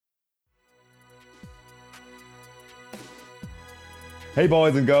Hey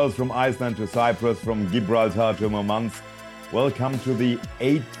boys and girls from Iceland to Cyprus, from Gibraltar to Murmansk. Welcome to the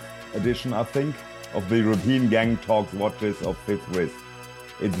 8th edition, I think, of the European Gang Talks Watches of Fifth Wrist.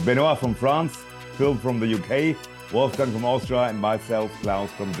 It's Benoit from France, Phil from the UK, Wolfgang from Austria, and myself, Klaus,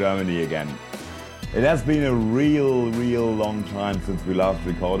 from Germany again. It has been a real long time since we last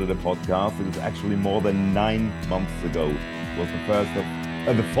recorded a podcast. It is actually more than 9 months ago. It was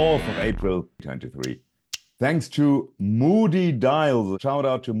the 4th of April 2023. Thanks to Moody Dials. Shout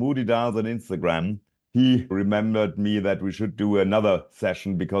out to Moody Dials on Instagram. He remembered me that we should do another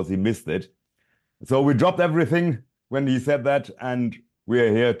session because he missed it. So we dropped everything when he said that, and we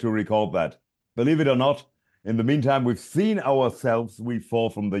are here to record that. Believe it or not, in the meantime, we've seen ourselves, we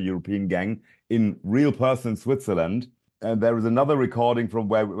four from the European Gang, in real person in Switzerland. And there is another recording from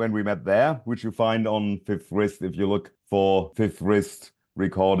when we met there, which you find on Fifth Wrist if you look for Fifth Wrist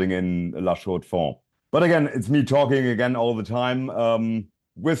recording in La Chaux-de-Fonds. But again, it's me talking again all the time.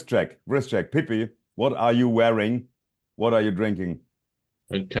 Wrist check. Pippi, what are you wearing? What are you drinking?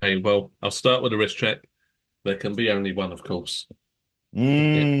 Okay, well, I'll start with a wrist check. There can be only one, of course.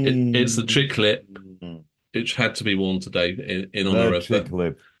 It's the Chiclip, which had to be worn today in honor of the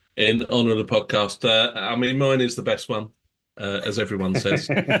podcast. I mean, mine is the best one, as everyone says.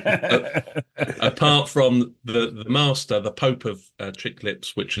 Apart from the master, the Pope of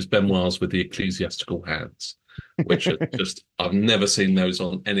Chiclips, which is Benoit's with the ecclesiastical hands, which are just, I've never seen those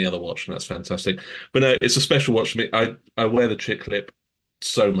on any other watch, and that's fantastic. But no, it's a special watch for me. I wear the Chiclip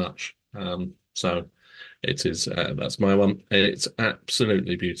so much. So it is, that's my one. It's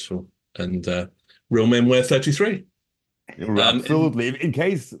absolutely beautiful. And real men wear 33. Absolutely. In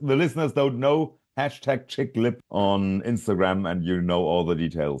case the listeners don't know, hashtag Chiclip on Instagram and you know all the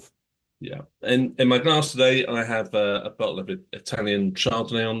details. Yeah. And in my glass today, I have a bottle of Italian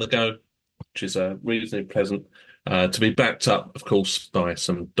Chardonnay on the go, which is reasonably pleasant, to be backed up, of course, by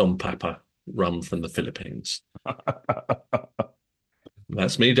some Dom Papa rum from the Philippines.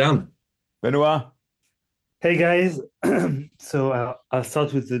 That's me done. Benoit? Hey guys. So I'll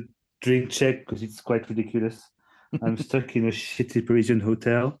start with the drink check because it's quite ridiculous. I'm stuck in a shitty Parisian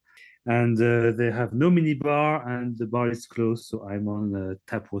hotel and they have no mini bar and the bar is closed, so I'm on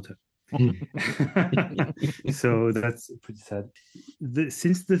tap water. So that's pretty sad.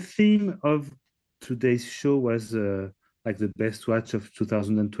 Since the theme of today's show was like the best watch of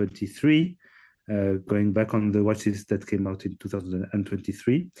 2023, going back on the watches that came out in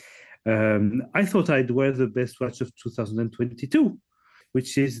 2023, I thought I'd wear the best watch of 2022,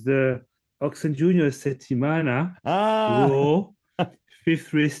 which is the Ochs & Junior Settimana Raw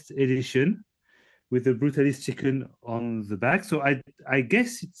Fifth Wrist edition with the Brutalist chicken on the back. So I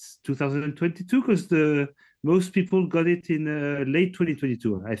guess it's 2022 because most people got it in late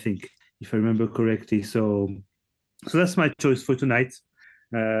 2022, I think, if I remember correctly. So that's my choice for tonight.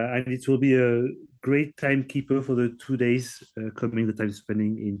 And it will be a great timekeeper for the 2 days coming that I'm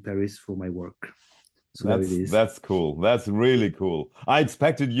spending in Paris for my work. So that's cool. That's really cool. I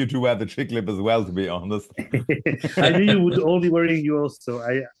expected you to wear the Chiclip as well, to be honest. I knew you would all be wearing yours, so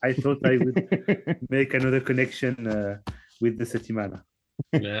I thought I would make another connection with the Settimana.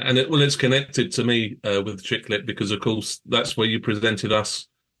 Yeah, and it's connected to me with the Chiclip because, of course, that's where you presented us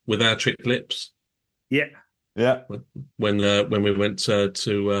with our Chiclips. Yeah. When we went to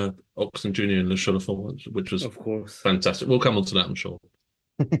Ochs & Junior in Le Chaux-de-Fonds, which was, of course, fantastic. We'll come on to that, I'm sure.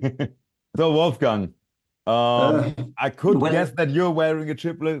 So, Wolfgang, I could guess that you're wearing a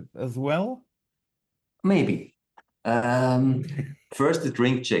Chiclip as well? Maybe. First, the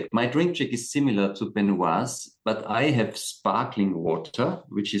drink check. My drink check is similar to Benoit's, but I have sparkling water,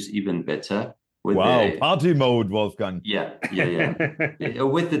 which is even better. Party mode, Wolfgang. Yeah.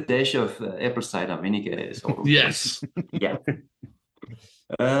 With the dash of apple cider vinegar. Yes. Yeah.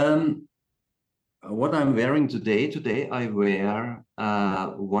 What I'm wearing today I wear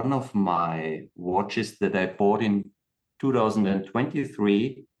one of my watches that I bought in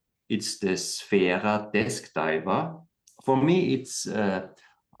 2023. It's the Sfera Desk Diver. For me, it's.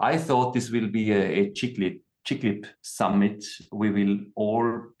 I thought this will be a Chiclip summit. We will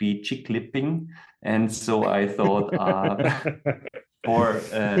all be Chiclipping, and so I thought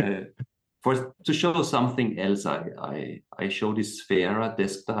to show something else, I show this Sfera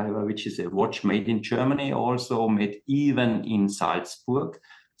Desk Diver, which is a watch made in Germany, also made even in Salzburg.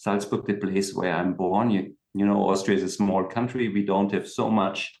 Salzburg, the place where I'm born. You know, Austria is a small country. We don't have so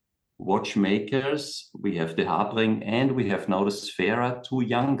much watchmakers. We have the Habring and we have now the Sfera, two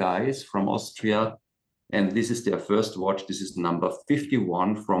young guys from Austria. And this is their first watch. This is number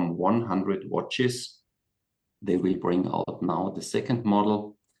 51 from 100 watches. They will bring out now the second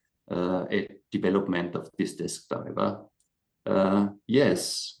model, a development of this desk diver.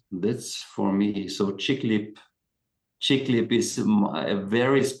 Yes, that's for me. So Chiclip is a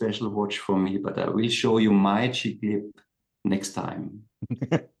very special watch for me, but I will show you my Chiclip next time.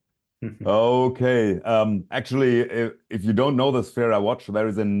 Okay. Actually, if you don't know the Sfera watch, there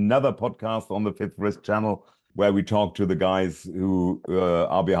is another podcast on the Fifth Wrist channel where we talk to the guys who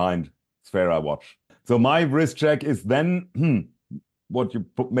are behind Sfera watch. So my wrist check is then what you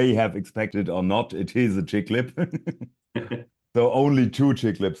may have expected or not. It is a Chiclip. So only 2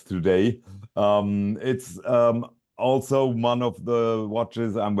 Chiclips today. It's also one of the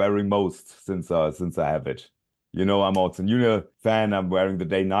watches I'm wearing most since I have it. You know, I'm also a Junior fan. I'm wearing the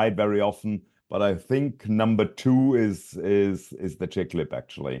day-night very often, but I think number 2 is the Chiclip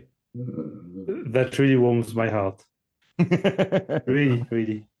actually. That really warms my heart. Really,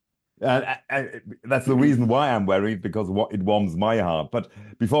 really. And that's the reason why I'm wearing it, because it warms my heart. But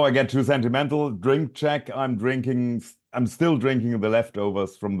before I get too sentimental, drink check. I'm still drinking the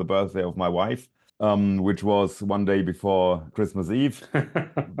leftovers from the birthday of my wife, which was one day before Christmas Eve.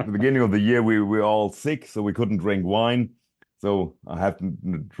 At the beginning of the year, we were all sick, so we couldn't drink wine. So I have to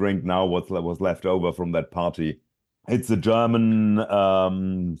drink now what was left over from that party. It's a German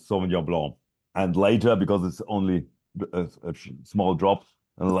Sauvignon Blanc. And later, because it's only a small drop,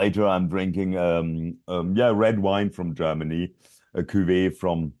 and later I'm drinking red wine from Germany, a cuvée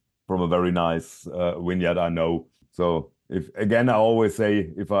from a very nice vineyard I know. So I always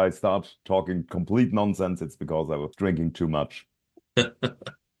say if I start talking complete nonsense, it's because I was drinking too much.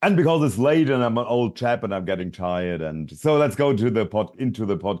 And because it's late and I'm an old chap and I'm getting tired. And so let's go to into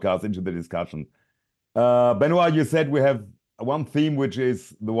the discussion. Benoit, you said we have one theme, which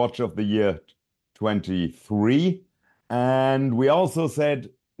is the watch of the year 23. And we also said,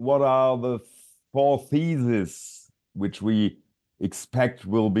 what are the 4 theses which we expect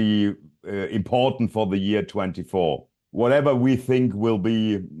will be important for the year 24? Whatever we think will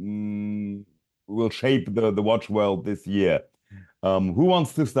shape the watch world this year. Who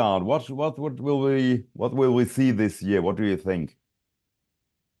wants to start? What will we see this year? What do you think?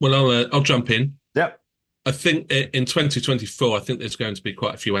 Well, I'll jump in. Yeah. I think in 2024, I think there's going to be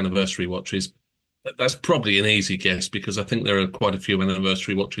quite a few anniversary watches. That's probably an easy guess because I think there are quite a few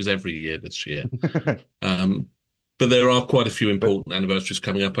anniversary watches every year this year. But there are quite a few important anniversaries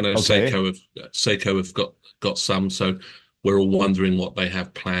coming up. I know Seiko have got some, so we're all wondering what they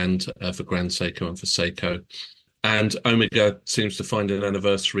have planned for Grand Seiko and for Seiko. And Omega seems to find an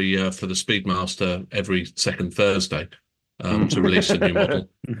anniversary for the Speedmaster every second Thursday to release a new model.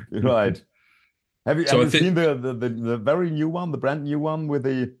 Right. Have you seen the very new one, the brand new one with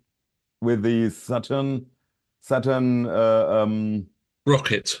the Saturn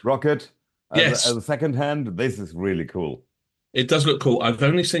rocket? Yes. As a second hand, this is really cool. It does look cool. I've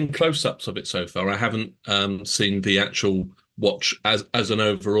only seen close-ups of it so far. I haven't seen the actual watch as an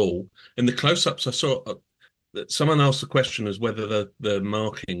overall. In the close-ups, I saw someone asked the question as whether the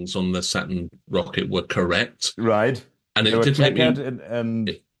markings on the Saturn rocket were correct. Right. And it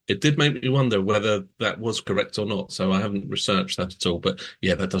did make me wonder whether that was correct or not. So I haven't researched that at all. But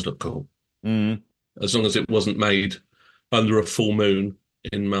yeah, that does look cool. Mm. As long as it wasn't made under a full moon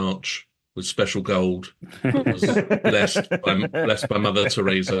in March with special gold, it was blessed by Mother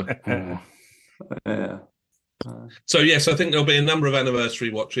Teresa. So yes, I think there'll be a number of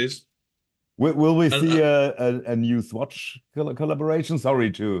anniversary watches. Will we see a new Swatch collaboration? Sorry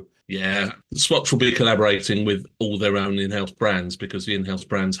to... Yeah, Swatch will be collaborating with all their own in-house brands because the in-house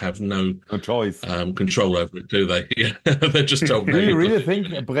brands have no choice, control over it, do they? Yeah, they're just told. Do you really think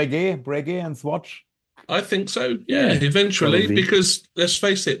Breguet and Swatch? I think so. Yeah, eventually, because let's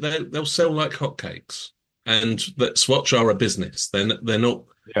face it, they'll sell like hotcakes, and that Swatch are a business. They're not.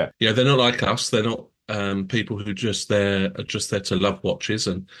 Yeah, they're not like us. They're not people who are just there to love watches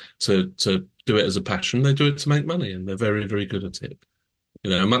and to do it as a passion. They do it to make money, and they're very, very good at it. You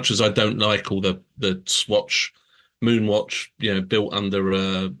know, much as I don't like all the Swatch Moonwatch, built under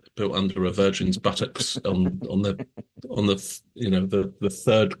a virgin's buttocks on the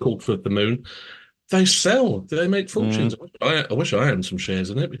third quarter of the moon, they sell. They make fortunes. I wish I owned some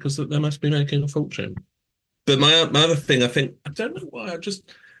shares in it because they must be making a fortune. But my other thing, I don't know why.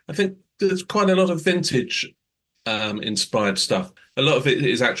 I think there's quite a lot of vintage inspired stuff. A lot of it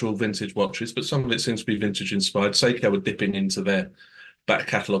is actual vintage watches, but some of it seems to be vintage inspired. Seiko are dipping into their back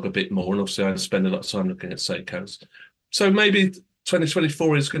catalogue a bit more, and obviously I spend a lot of time looking at Seikos. So maybe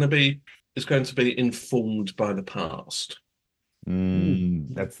 2024 is going to be informed by the past.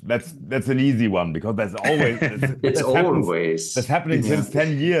 That's an easy one because there's always that's happening since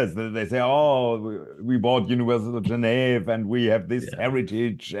 10 years. They say, oh, we bought Universal Genève and we have this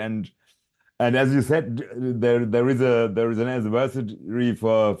heritage, and And as you said, there is an anniversary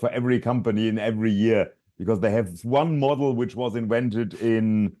for every company in every year because they have one model which was invented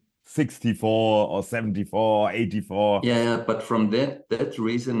in 64 or 74 or 84. Yeah, but from that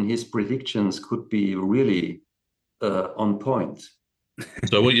reason, his predictions could be really on point.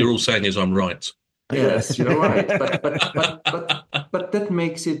 So what you're all saying is I'm right. Yes, you're right. But that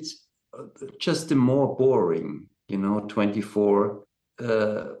makes it just more boring, 24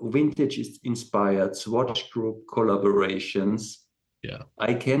 vintage inspired Swatch Group collaborations. Yeah,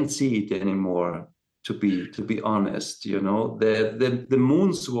 I can't see it anymore. To be honest, the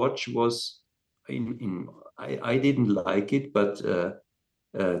Moon Swatch was I didn't like it, but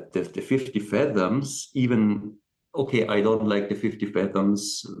the 50 Fathoms, even okay, I don't like the 50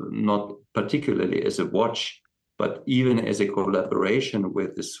 Fathoms, not particularly as a watch, but even as a collaboration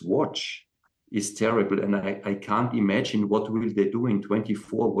with the Swatch is terrible. And I can't imagine what will they do in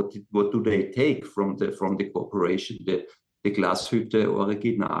 24. What do they take from the cooperation? The Glashütte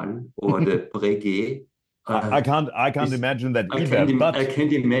Original or the Breguet. I can't imagine that either. I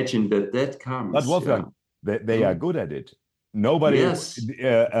can't imagine that comes. But Wolfgang, they are good at it. Nobody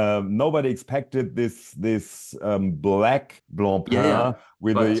expected this black Blancpain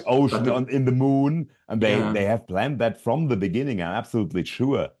with the ocean in the moon, and they have planned that from the beginning. I'm absolutely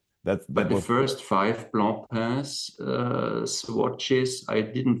sure. But the first 5 Blancpains swatches, I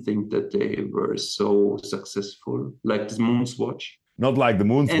didn't think that they were so successful, like the Moon Swatch. Not like the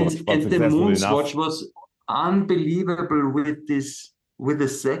Moon Swatch, but and the successful Moon enough. Swatch was unbelievable with the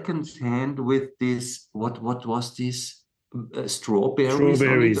second hand, with this, what was this? Strawberries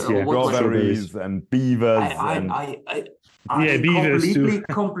and beavers. Beavers too.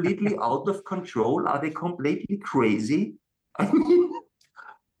 completely out of control. Are they completely crazy? I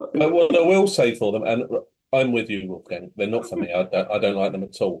mean, what I will say for them, and I'm with you, Wolfgang, they're not for me. I don't like them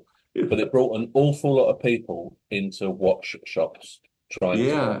at all. But it brought an awful lot of people into watch shops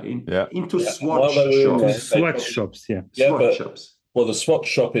into Swatch shops. Swatch shops, shops. Well, the Swatch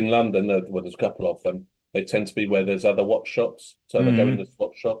shop in London, there's a couple of them. They tend to be where there's other watch shops. So they go in the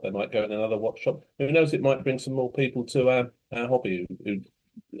Swatch shop, they might go in another watch shop. Who knows, it might bring some more people to our hobby who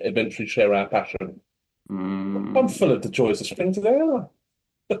eventually share our passion. I'm full of the joys of spring today, aren't I?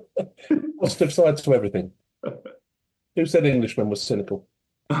 Positive sides to everything. Who said Englishmen were cynical?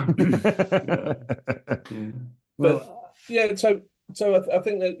 So I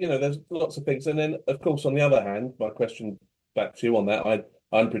think that there's lots of things, and then of course on the other hand, my question back to you on that,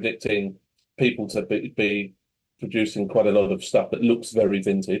 I'm predicting people to be producing quite a lot of stuff that looks very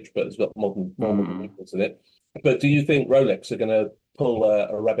vintage, but it's got modern movements in it. But do you think Rolex are going to pull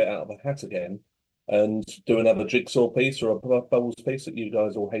a rabbit out of a hat again and do another jigsaw piece or a bubbles piece that you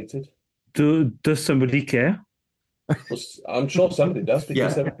guys all hated? Does somebody care? Well, I'm sure somebody does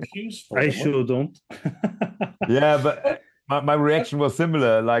because they're useful. I sure don't. Yeah, but my reaction was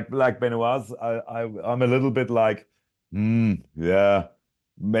similar. Like Benoit's, I'm a little bit like, yeah.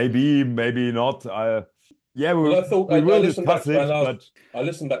 Maybe not. I listened back to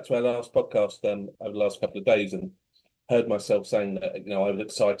our last podcast over the last couple of days and heard myself saying that I was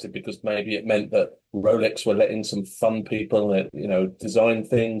excited because maybe it meant that Rolex were letting some fun people design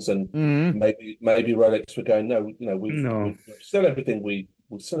things, and maybe Rolex were going, we've still everything we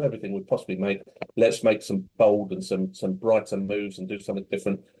possibly make. Let's make some bold and some brighter moves and do something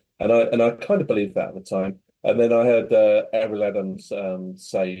different. And I kind of believed that at the time. And then I heard Errol Adams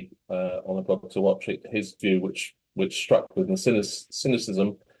say on a blog to watch it, his view, which struck with the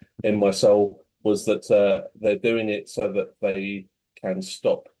cynicism in my soul, was that they're doing it so that they can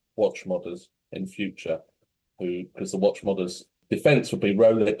stop watch modders in future, because the watch modders' defense would be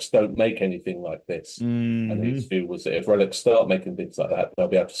Rolex don't make anything like this. And his view was that if Rolex start making things like that, they'll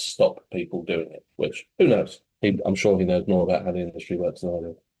be able to stop people doing it, which, who knows? I'm sure he knows more about how the industry works than I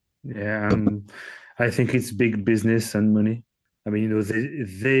do. Yeah, I think it's big business and money. I mean,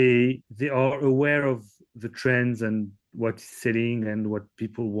 they are aware of the trends and what's selling and what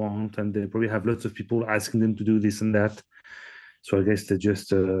people want, and they probably have lots of people asking them to do this and that. So I guess they're just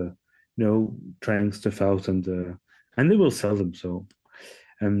trying stuff out, and they will sell them. So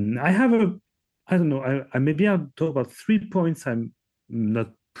I don't know. Maybe I'll talk about 3 points I'm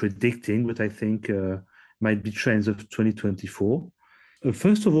not predicting, but I think might be trends of 2024.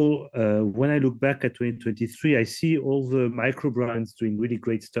 First of all, when I look back at 2023, I see all the micro brands doing really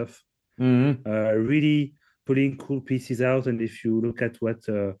great stuff, really putting cool pieces out. And if you look at what,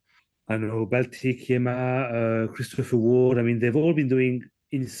 Baltic, Yema, Christopher Ward, I mean, they've all been doing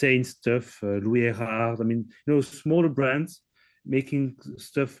insane stuff. Louis Erhard, I mean, smaller brands making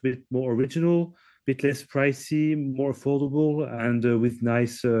stuff a bit more original, a bit less pricey, more affordable, and with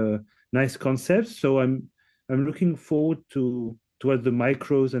nice nice concepts. So I'm looking forward to what the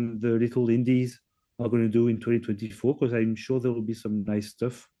micros and the little indies are going to do in 2024, because I'm sure there will be some nice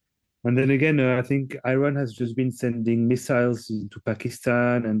stuff. And then again, I think Iran has just been sending missiles into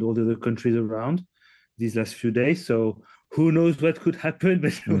Pakistan and all the other countries around these last few days. So who knows what could happen,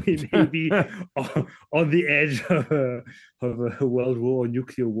 but we may be on the edge of a world war or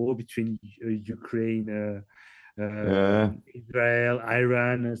nuclear war between Ukraine, Israel,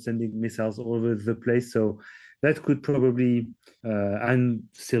 Iran, sending missiles all over the place. So that could probably, and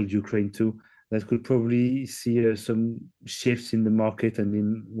still Ukraine too, that could probably see some shifts in the market and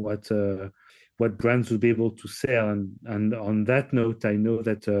in what brands will be able to sell. And on that note, I know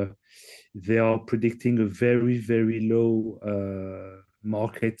that they are predicting a very, very low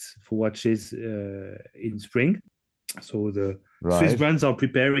market for watches in spring. So the Swiss brands are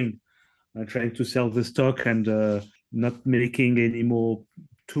preparing, trying to sell the stock and not making any more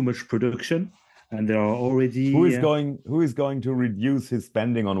too much production. And there are already who is going to reduce his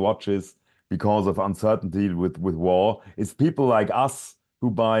spending on watches because of uncertainty with war? It's people like us who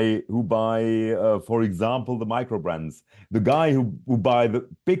buy for example, the micro brands. The guy who buy the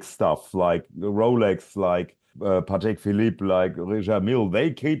big stuff like Rolex, like Patek Philippe, like Richard Mille,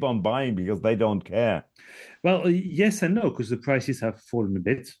 they keep on buying because they don't care. Well, yes and no, because the prices have fallen a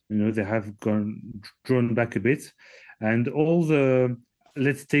bit. They have drawn back a bit, and all the,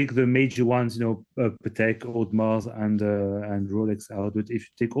 let's take the major ones, Patek, Audemars, and Rolex out. But if you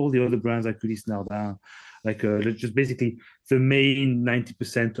take all the other brands like Ulysse Nardin, like just basically the main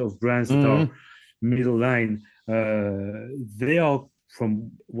 90% of brands that are middle line, they are,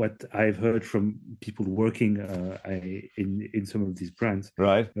 from what I've heard from people working in some of these brands,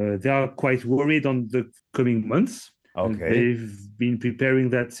 right? They are quite worried on the coming months. Okay, they've been preparing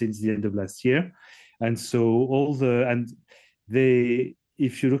that since the end of last year, and so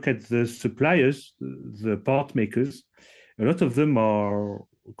if you look at the suppliers, the part makers, a lot of them are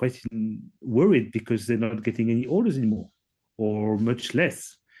quite worried because they're not getting any orders anymore, or much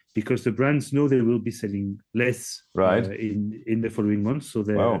less, because the brands know they will be selling less in the following months. So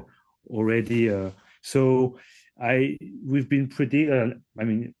they're already. We've been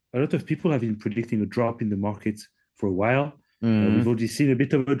a lot of people have been predicting a drop in the market for a while. We've already seen a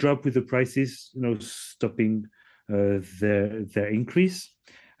bit of a drop with the prices, stopping their increase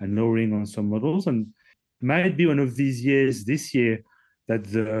and lowering on some models, and might be one of these years this year that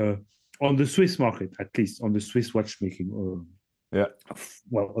on the Swiss market, at least on the Swiss watchmaking,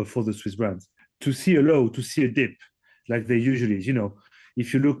 for the Swiss brands, to see a dip like they usually is.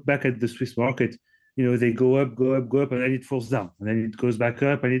 If you look back at the Swiss market, they go up, and then it falls down, and then it goes back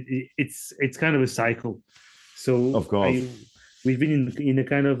up, and it's kind of a cycle. So of course, we've been in a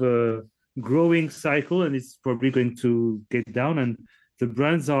kind of a growing cycle, and it's probably going to get down, and the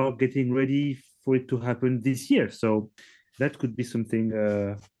brands are getting ready for it to happen this year. So that could be something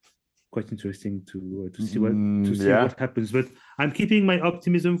quite interesting to see what happens. But I'm keeping my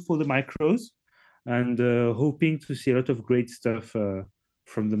optimism for the micros, and hoping to see a lot of great stuff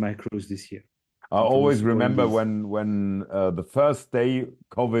from the micros this year. I always remember when the first day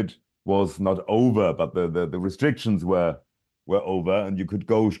COVID was not over, but the restrictions were over, and you could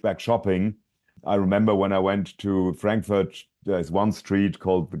go back shopping. I remember when I went to Frankfurt, there's one street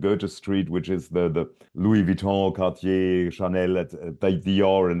called the Goethe Street, which is the Louis Vuitton, Cartier, Chanel,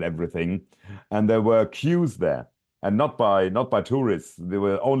 Dior, and everything. And there were queues there, and not by tourists. They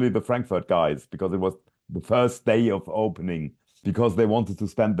were only the Frankfurt guys, because it was the first day of opening, because they wanted to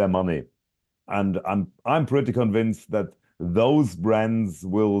spend their money. And I'm pretty convinced that those brands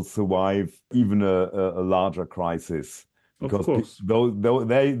will survive even a larger crisis. Because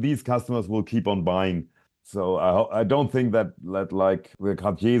these customers will keep on buying. So I don't think that like the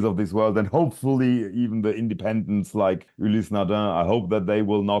Cartiers of this world, and hopefully even the independents like Ulysse Nardin, I hope that they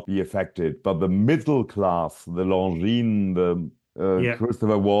will not be affected. But the middle class, the Longines, the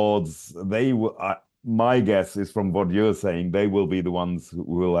Christopher Wards, they will. My guess is, from what you're saying, they will be the ones who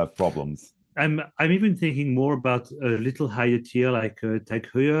will have problems. I'm even thinking more about a little higher tier, like Tag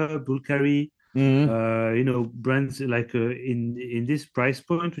Heuer, Bulgari. Brands like in this price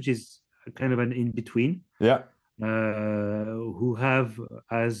point, which is kind of an in between, who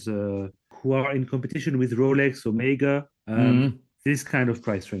are in competition with Rolex, Omega, this kind of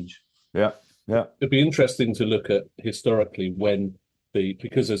price range. It'd be interesting to look at historically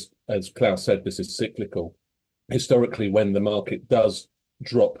because as Klaus said, this is cyclical. Historically, when the market does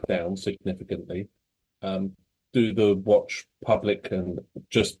drop down significantly, do the watch public and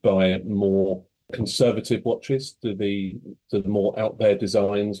just buy more conservative watches? Do the more out there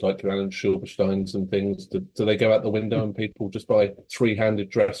designs like your Alan Silbersteins and things, do they go out the window and people just buy three-handed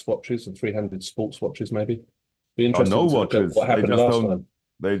dress watches and three-handed sports watches maybe? Be interesting no to look at watches. what happened last time.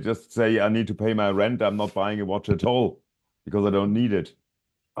 They just say, I need to pay my rent. I'm not buying a watch at all because I don't need it.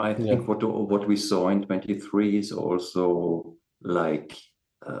 I think what we saw in 23 is also like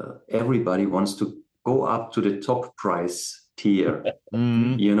everybody wants to go up to the top price tier.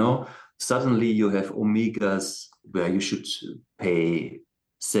 You know, suddenly you have Omegas where you should pay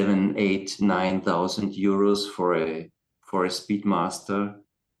 7, 8, 9,000 euros for a Speedmaster,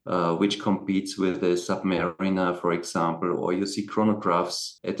 which competes with a Submariner, for example, or you see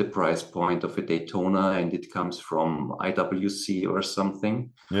chronographs at the price point of a Daytona, and it comes from IWC or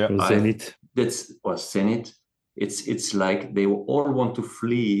something. Yeah, Zenith. Or Zenith. It's like they all want to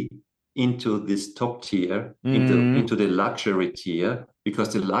flee into this top tier, into the luxury tier,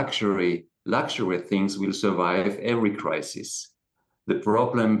 because the luxury things will survive every crisis. The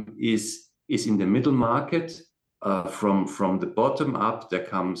problem is in the middle market. From the bottom up, there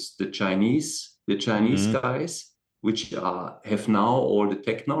comes the Chinese guys, which have now all the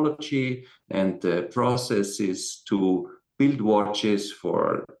technology and the processes to build watches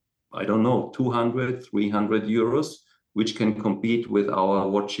for, I don't know, 200, 300 euros, which can compete with our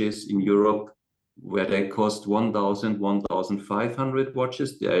watches in Europe, where they cost 1,000, 1,500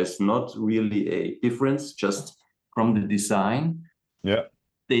 watches. There is not really a difference just from the design. Yeah.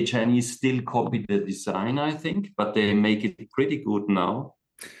 The Chinese still copy the design, I think, but they make it pretty good now.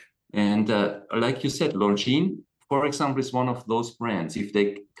 And like you said, Longines, for example, is one of those brands. If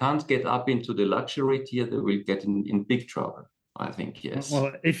they can't get up into the luxury tier, they will get in big trouble, I think, yes.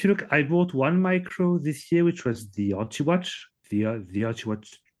 Well, if you look, I bought one micro this year, which was the Archie watch, the Archie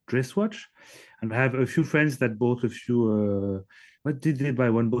watch dress watch. And I have a few friends that bought a few, what did they buy?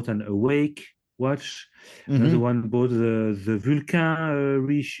 One bought an Awake watch. Another one bought the Vulcain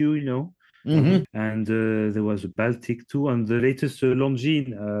reissue, you know. And there was a Baltic too, and the latest Longines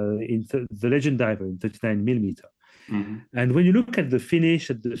in the Legend Diver in 39mm. And when you look at the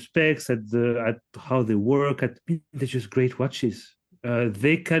finish, at the specs, at how they work, they're just great watches.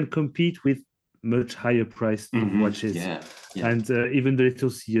 They can compete with much higher priced watches. Yeah. And even the little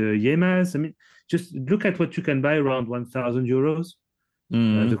Yemas. I mean, just look at what you can buy around 1,000 euros.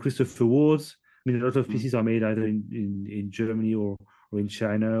 The Christopher Wards. I mean, a lot of pieces are made either in Germany or in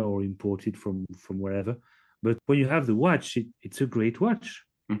China or imported from wherever. But when you have the watch, it's a great watch.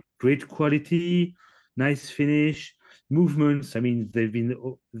 Great quality, nice finish, movements. I mean, they've been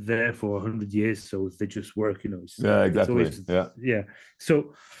there for 100 years, so they just work, you know. Yeah, exactly. Yeah.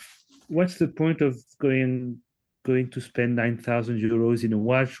 So what's the point of going to spend 9,000 euros in a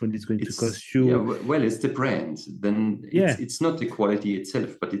watch when it's going to cost you? Yeah, well, it's the brand. Then it's not the quality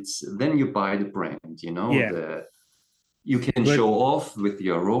itself, but it's then you buy the brand. You know, you can show off with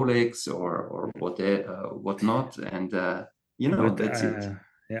your Rolex or whatnot, and you know that's it.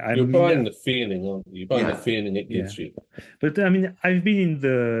 Yeah, you're buying the feeling, aren't you? You're buying the feeling it gives you. But I mean, I've been in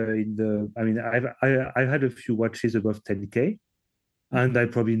the. I mean, I've had a few watches above 10K, and I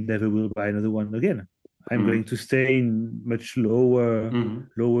probably never will buy another one again. I'm going to stay in much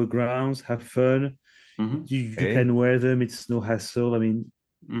lower grounds, have fun. You can wear them; it's no hassle. I mean,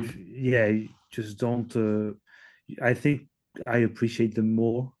 just don't. I think I appreciate them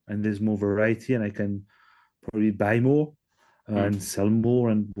more, and there's more variety, and I can probably buy more and sell more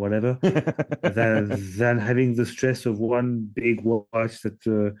and whatever than having the stress of one big watch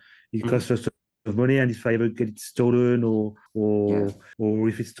that it costs us of money, and if I ever get it stolen or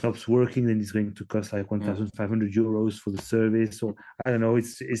if it stops working, then it's going to cost like 1,500 euros for the service, or I don't know.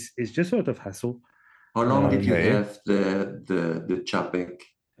 It's just sort of hassle. How long did you have the Czapek?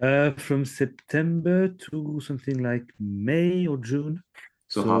 From September to something like May or June.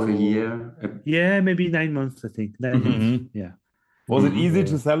 So half a year. Yeah, maybe 9 months. I think 9 months. Yeah. Was it easy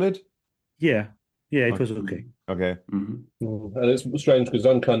to sell it? Yeah, it was okay. Okay. And it's strange because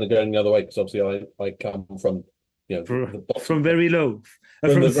I'm kind of going the other way, because obviously I come from, you know, from very low,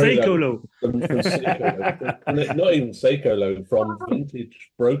 from Seiko low. From Seiko low. Not even Seiko low, from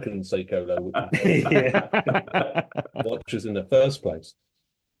vintage broken Seiko low, watches in the first place.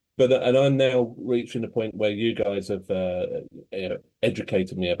 And I'm now reaching a point where you guys have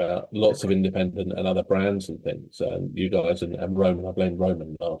educated me about lots of independent and other brands and things. And you guys and Roman, I blame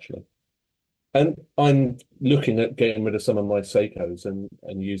Roman largely. And I'm looking at getting rid of some of my Seikos and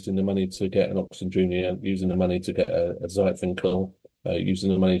using the money to get an Oxen Junior, using the money to get a Zeitwinkel,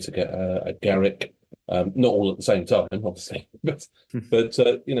 using the money to get a Garrick. Not all at the same time, obviously, but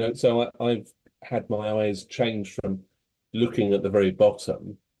you know. So I've had my eyes changed from looking at the very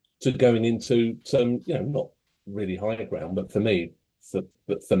bottom to going into some, not really high ground, but for me,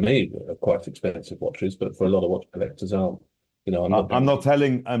 are quite expensive watches, but for a lot of watch collectors aren't. I'm not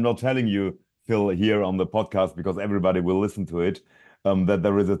telling you, Phil, here on the podcast, because everybody will listen to it, that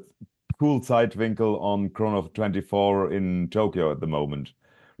there is a cool Zeitwinkel on Chrono 24 in Tokyo at the moment.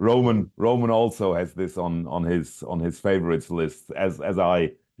 Roman also has this on his favorites list, as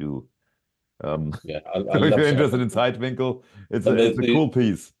I do. I so if you're interested in Zeitwinkel, it's a cool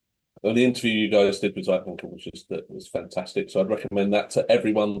piece. Well, the interview you guys did with Zeitwinkel was fantastic. So I'd recommend that to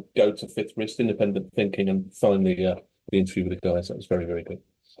everyone. Go to Fifth Wrist, Independent Thinking, and find the interview with the guys. That was very, very good.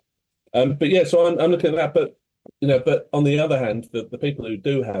 But yeah, so I'm looking at that. But on the other hand, the people who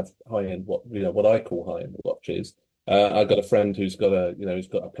do have high end, what I call high end watches, I've got a friend who's got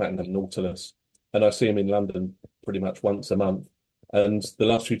a platinum Nautilus, and I see him in London pretty much once a month. And the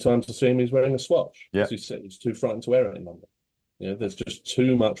last few times I see him, he's wearing a Swatch. Yeah, he's too frightened to wear it in London. There's just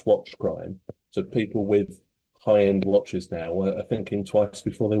too much watch crime. So people with high end watches now are thinking twice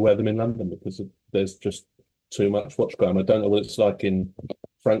before they wear them in London because there's just too much watch crime. I don't know what it's like in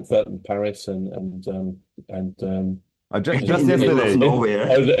Frankfurt and Paris and just yesterday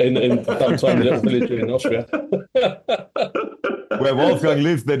in some tiny little village in Austria. Where Wolfgang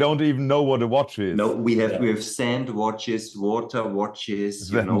lives, they don't even know what a watch is. No, we have sand watches, water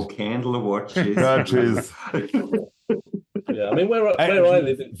watches, candle watches. Churches. Yeah, I mean, where I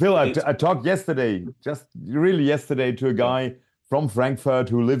live... Phil, I talked yesterday, just really yesterday, to a guy from Frankfurt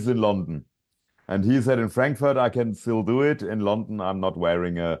who lives in London. And he said, in Frankfurt, I can still do it. In London, I'm not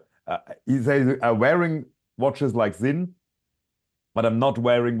wearing he says, I'm wearing watches like Zinn, but I'm not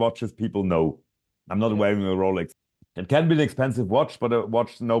wearing watches people know. I'm not wearing a Rolex. It can be an expensive watch, but a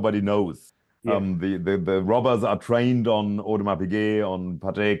watch nobody knows. Yeah. The robbers are trained on Audemars Piguet, on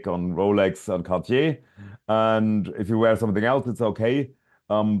Patek, on Rolex, on Cartier. And if you wear something else, it's okay.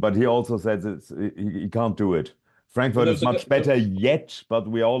 But he also says he can't do it. Frankfurt is much better yet, but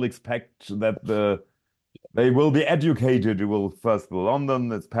we all expect that they will be educated. It will first be London,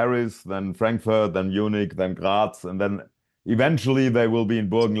 it's Paris, then Frankfurt, then Munich, then Graz, and then eventually they will be in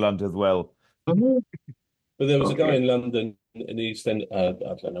Burgenland as well. But there was a guy in London in the East End, I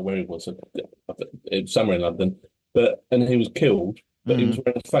don't know where he was, somewhere in London, and he was killed, but he was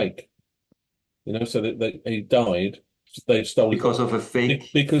wearing a fake. So that he died. They stole because of a fake.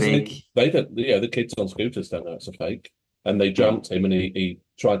 Because they don't. The kids on scooters don't know it's a fake, and they jumped him, and he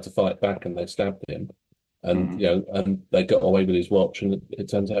tried to fight back, and they stabbed him, and and they got away with his watch, and it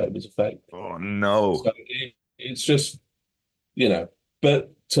turns out it was a fake. Oh no! So it's just,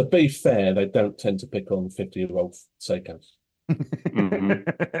 But to be fair, they don't tend to pick on 50-year-old Seikos.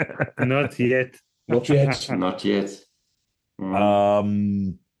 Not yet. Not yet. Not yet.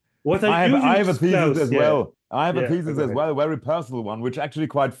 What I have a thesis as well. I have a thesis as well, a very personal one, which actually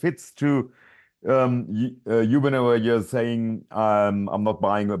quite fits to Eubenauer. You're saying I'm not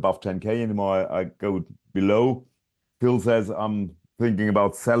buying above 10K anymore. I go below. Phil says I'm thinking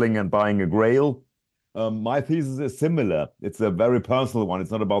about selling and buying a Grail. My thesis is similar. It's a very personal one.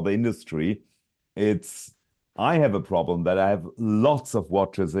 It's not about the industry. I have a problem that I have lots of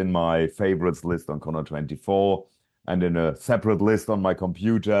watches in my favorites list on Chrono 24 and in a separate list on my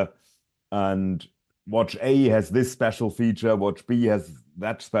computer. And watch A has this special feature, watch B has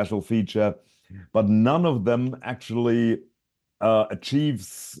that special feature, but none of them actually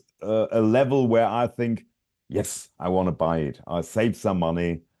achieves a level where I think, yes, I want to buy it. I save some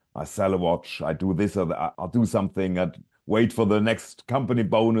money. I sell a watch, I do this or that, I'll do something, I wait for the next company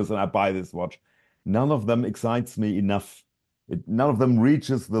bonus and I buy this watch. None of them excites me enough. None of them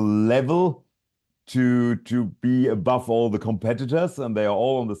reaches the level to be above all the competitors, and they are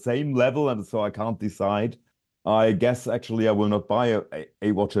all on the same level, and so I can't decide. I guess actually I will not buy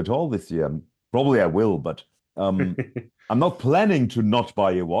a watch at all this year. Probably I will, but I'm not planning to not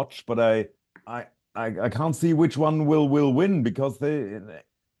buy a watch, but I can't see which one will win because the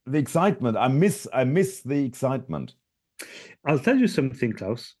excitement. I miss the excitement. I'll tell you something,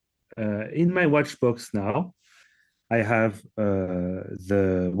 Klaus. In my watch box now, I have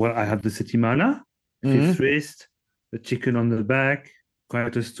the Settimana, Fifth Wrist, the chicken on the back,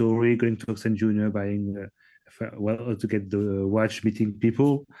 quite a story, going to Oxen Jr., buying to get the watch, meeting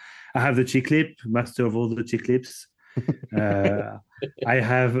people. I have the Chiclip, master of all the Chiclips. I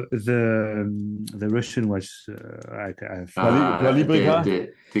have the Russian watch. I have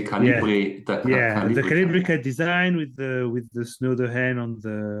the Calibri. The Calibrica design with the Snowderhen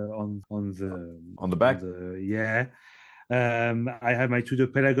on the back. I have my Tudor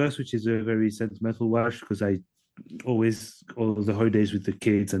Pelagos, which is a very sentimental watch because I always all the holidays with the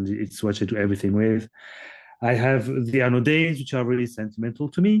kids, and it's what I do everything with. I have the Anno Days, which are really sentimental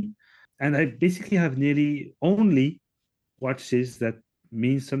to me. And I basically have nearly only watches that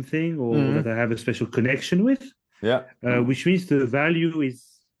mean something or that I have a special connection with. Yeah. Which means the value is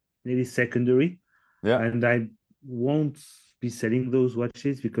nearly secondary. Yeah. And I won't be selling those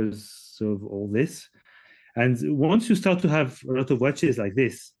watches because of all this. And once you start to have a lot of watches like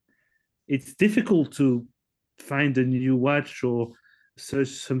this, it's difficult to find a new watch or search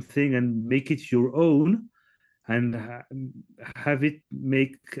something and make it your own and have it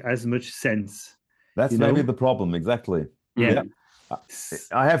make as much sense. That's maybe the problem, exactly. Yeah.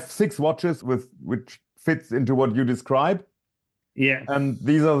 I have 6 watches which fits into what you describe. Yeah. And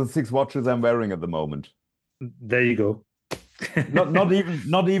these are the 6 watches I'm wearing at the moment. There you go.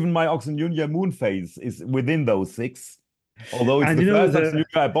 not even my Oxenjunia Moon phase is within those 6, although it's the first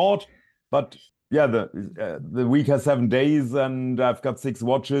Oxenjunia I bought. But yeah, the week has 7 days, and I've got 6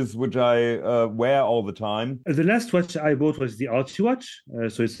 watches which I wear all the time. The last watch I bought was the Archie watch,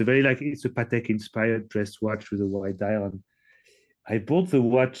 so it's a Patek inspired dress watch with a wide dial. And I bought the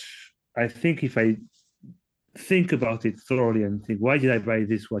watch. I think if I think about it thoroughly and think, why did I buy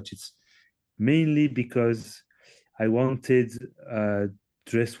this watch? It's mainly because I wanted a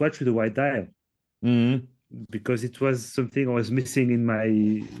dress watch with a wide dial. Because it was something I was missing in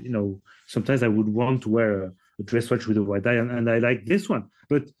my, sometimes I would want to wear a dress watch with a wide dial, and I like this one.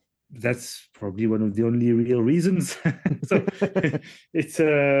 But that's probably one of the only real reasons. So it's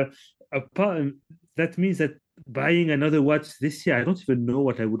that means that buying another watch this year, I don't even know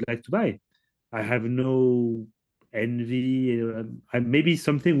what I would like to buy. I have no envy. Maybe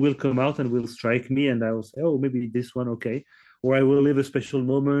something will come out and will strike me, and I will say, oh, maybe this one, okay. Or I will live a special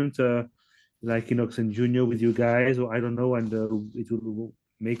moment, like in Oxenjunia with you guys, or I don't know, and it will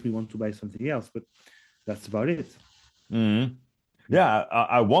make me want to buy something else. But that's about it. Yeah,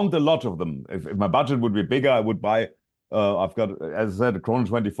 I want a lot of them. If my budget would be bigger, I would buy. I've got, as I said, a Chrono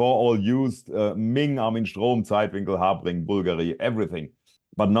 24, all used, Ming, Armin Strom, Zeitwinkel, Habring, Bulgari, everything.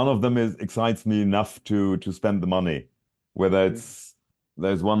 But none of them excites me enough to spend the money. Whether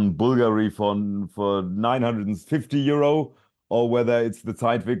there's one Bulgari for 950 euro, or whether it's the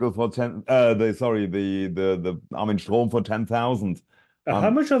Zeitwinkel for the Armin Strom for 10,000. How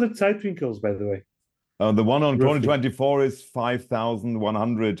much are the Zeitwinkels, by the way? The one on Chrono 24 is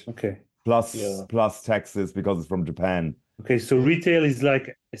 5,100. Okay. Plus taxes because it's from Japan. Okay, so retail is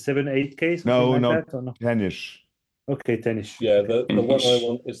like 7-8K? No, like 10-ish. Okay, 10-ish. Yeah, the one I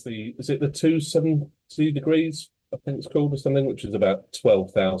want is the 270 degrees, I think it's called, or something, which is about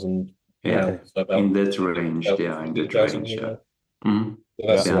 12,000. Yeah, in that range. Yeah, in that range. Yeah.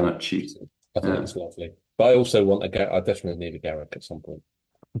 That's not cheap. I think it's lovely. But I also want I definitely need a Garrick at some point.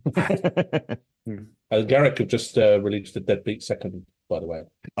 Garrick have just released a Deadbeat Second, by the way.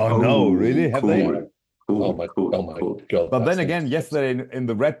 Oh no, really? Have they? Cool, oh my God. But then again, yesterday in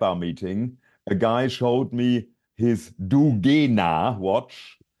the Red Bar meeting, a guy showed me his Dugena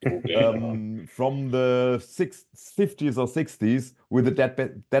watch from the 50s or 60s with a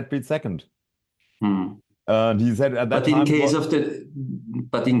Deadbeat Second. And he said at that time.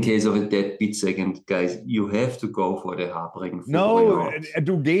 But in case of a Deadbeat Second, guys, you have to go for the Habring. No, a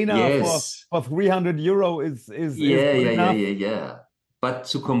Dugena for 300 euro is yeah. But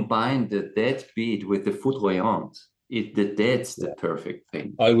to combine the Deadbeat with the Foudroyant, that's the perfect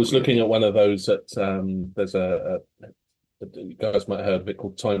thing. I was looking at one of those at there's you guys might have heard of it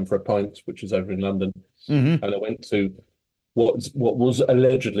called Time for a Pint, which is over in London, and I went to what was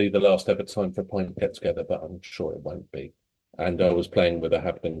allegedly the last ever Time for a Pint get together, but I'm sure it won't be. And I was playing with a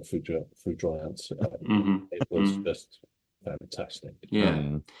Habling Foudroyant. It was just fantastic.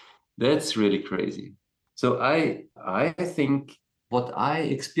 Yeah, that's really crazy. So I think what I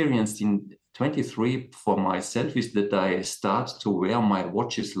experienced in 23 for myself is that I start to wear my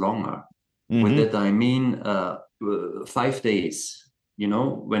watches longer. With that I mean 5 days.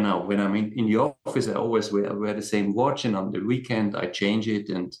 When I'm in the office, I always wear the same watch, and on the weekend I change it.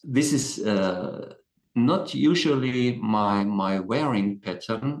 And this is not usually my wearing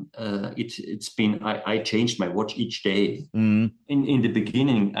pattern. It's been I changed my watch each day. In the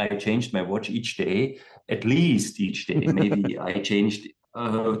beginning, I changed my watch each day, at least each day. Maybe I changed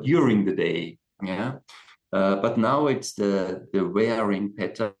during the day. Yeah, but now it's the wearing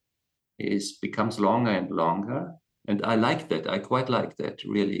pattern becomes longer and longer. And I like that. I quite like that.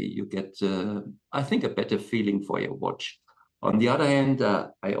 Really, you get, I think, a better feeling for your watch. On the other hand,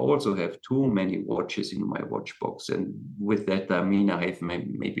 I also have too many watches in my watch box. And with that, I mean, I have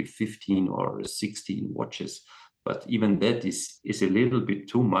maybe 15 or 16 watches. But even that is a little bit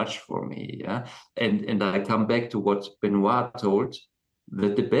too much for me. Yeah. And I come back to what Benoit told.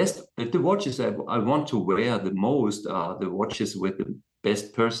 the watches I want to wear the most are the watches with the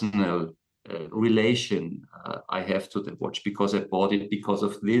best personal relation I have to the watch, because I bought it because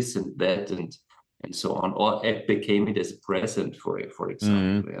of this and that and so on, or I became it as a present for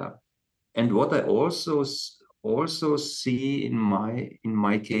example. Yeah. And what I also see in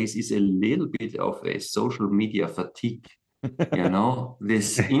my case is a little bit of a social media fatigue.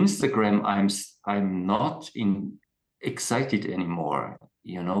 This Instagram, I'm not excited anymore,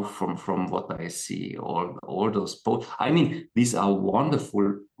 from what I see, all those posts. I mean, these are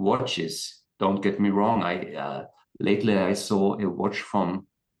wonderful watches, don't get me wrong. Lately I saw a watch from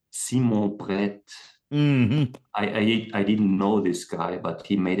Simon Brett. I didn't know this guy, but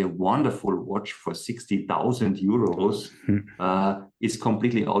he made a wonderful watch for 60,000 euros. It's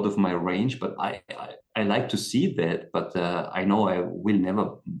completely out of my range, but I like to see that, but I know I will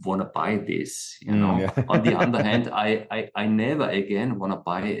never want to buy this. On the other hand, I never again want to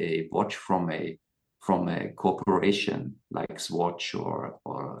buy a watch from a corporation like Swatch or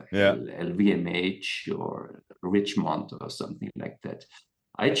LVMH or Richemont or something like that.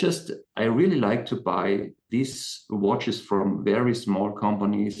 I really like to buy these watches from very small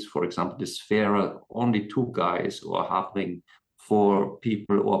companies. For example, the Sfera, only 2 guys, or Habring, 4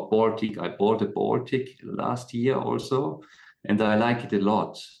 people, or Baltic. I bought a Baltic last year also, and I like it a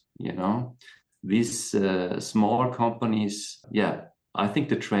lot. These small companies, I think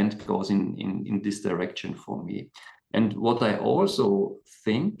the trend goes in this direction for me. And what I also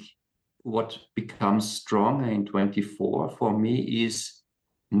think, what becomes stronger in 24 for me is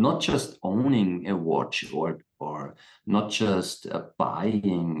not just owning a watch or not just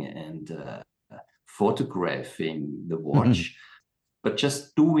buying and photographing the watch, but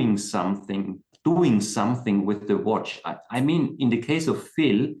just doing something with the watch. I mean, in the case of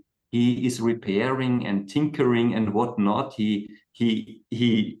Phil, he is repairing and tinkering and whatnot. He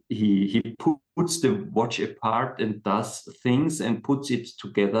puts the watch apart and does things and puts it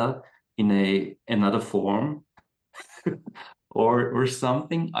together in another form. or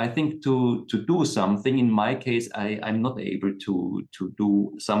something. I think to do something, in my case, I'm not able to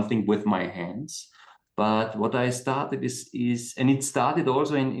do something with my hands. But what I started is and it started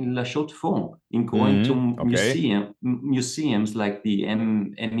also in La Chaux-de-Fonds, in going to museums like the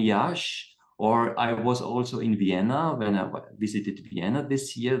MIH, or I was also in Vienna when I visited Vienna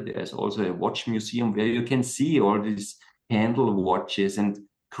this year. There's also a watch museum where you can see all these handle watches and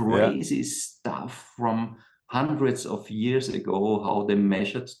crazy stuff from hundreds of years ago, how they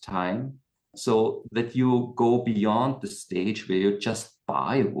measured time, so that you go beyond the stage where you just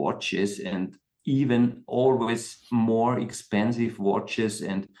buy watches, and even always more expensive watches,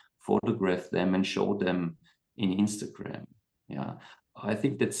 and photograph them and show them in Instagram. Yeah, I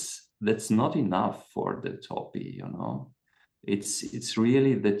think that's not enough for the hobby. It's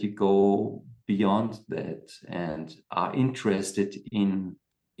really that you go beyond that and are interested in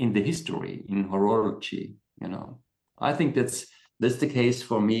the history, in horology. I think that's the case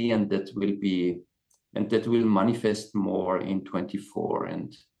for me, and that will manifest more in 24.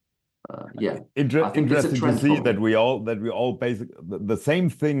 And interesting to see that we all basically the same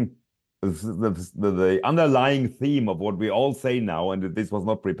thing. The underlying theme of what we all say now, and this was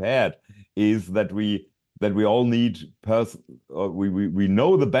not prepared, is that we all need we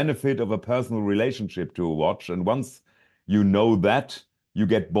know the benefit of a personal relationship to a watch, and once you know that, you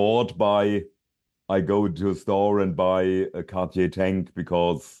get bored by, I go to a store and buy a Cartier tank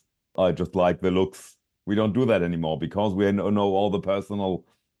because I just like the looks. We don't do that anymore because we know all the personal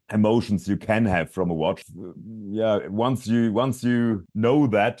emotions you can have from a watch. Once you know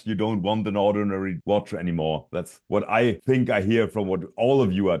that, you don't want an ordinary watch anymore. That's what I think I hear from what all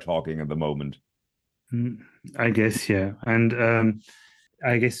of you are talking at the moment. I guess, yeah. And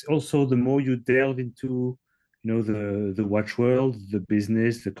I guess also the more you delve into the watch world, the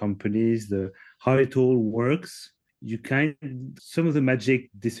business, the companies, how it all works, some of the magic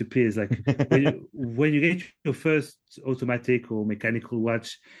disappears. Like when you get your first automatic or mechanical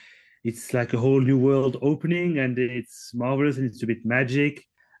watch, it's like a whole new world opening, and it's marvelous and it's a bit magic.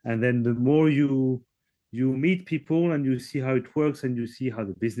 And then the more you meet people and you see how it works and you see how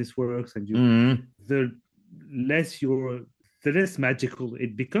the business works, and the less magical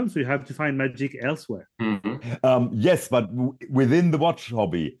it becomes. So you have to find magic elsewhere. Yes, but within the watch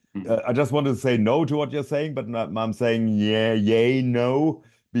hobby, I just want to say no to what you're saying, but I'm saying yay, no,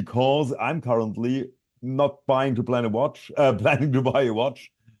 because I'm currently not planning to buy a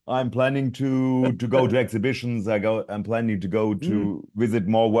watch. I'm planning to go to exhibitions. I'm planning to go to visit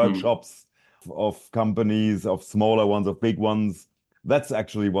more workshops of companies, of smaller ones, of big ones. that's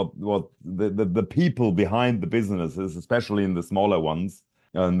actually what the people behind the businesses, especially in the smaller ones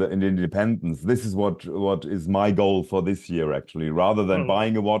and in the independents. This is what is my goal for this year, actually, rather than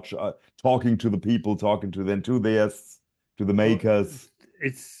buying a watch, talking to the people, talking to the enthusiasts, to the makers.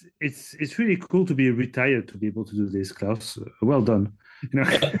 It's really cool to be retired to be able to do this, Klaus. Well done.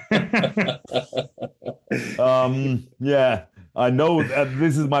 Yeah, I know that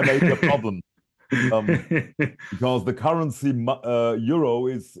this is my major problem. Because the currency euro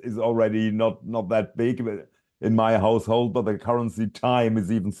is already not that big in my household, but the currency time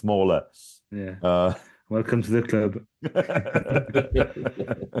is even smaller. Yeah. Welcome to the club.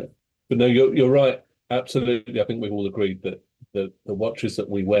 But no, you're right. Absolutely. I think we've all agreed that the watches that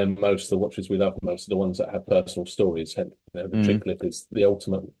we wear most, the watches we love most, are the ones that have personal stories. The Triclip is the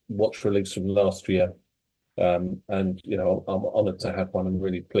ultimate watch release from last year. And I'm honoured to have one and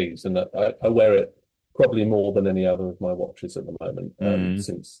really pleased. And I wear it probably more than any other of my watches at the moment.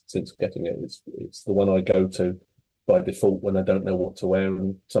 Since getting it, it's the one I go to by default when I don't know what to wear,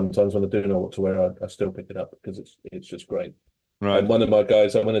 and sometimes when I do know what to wear, I still pick it up because it's just great. Right. And one of my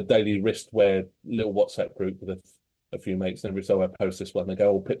guys, I'm in a daily wrist wear little WhatsApp group with a few mates, and every time I post this one, they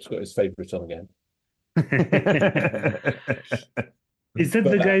go, "Oh, Pip's got his favourite on again." Is that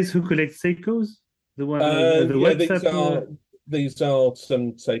the guys who collect Seikos? The one, these are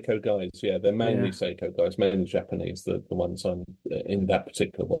some Seiko guys. Yeah, they're mainly Seiko guys, mainly Japanese. The ones I'm in that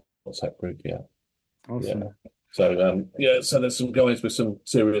particular WhatsApp group. Yeah, awesome. Yeah. So there's some guys with some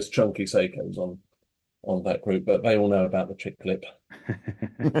serious chunky Seikos on that group, but they all know about the Triclip.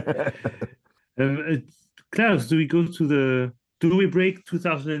 Klaus, do we break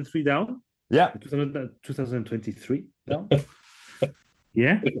 2003 down? Yeah. 2023 down?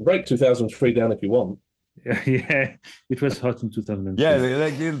 Yeah. We can break 2003 down if you want. Yeah. It was hot in 2003. Yeah,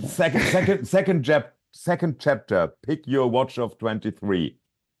 second chapter. Pick your watch of 23.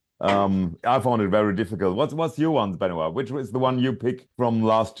 I found it very difficult. What's your one, Benoit? Which was the one you picked from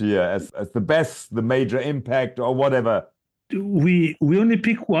last year as the best, the major impact, or whatever? We only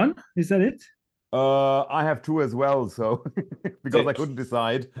pick one. Is that it? I have two as well, so because I couldn't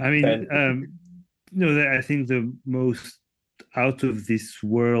decide. I mean, I think the most out of this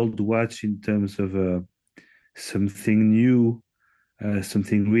world watch in terms of something new,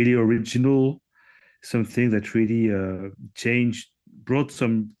 something really original, something that really brought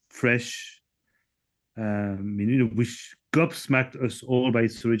some fresh, which gobsmacked us all by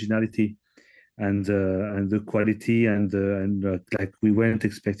its originality and the quality and like we weren't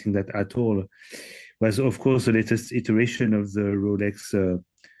expecting that at all. Was of course the latest iteration of the Rolex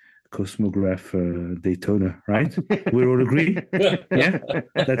Cosmograph Daytona, right? We all agree? Yeah,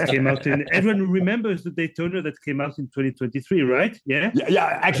 that came out everyone remembers the Daytona that came out in 2023, right? Yeah.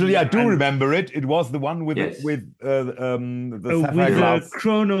 Actually, I do remember it. It was the one with the sapphire glass,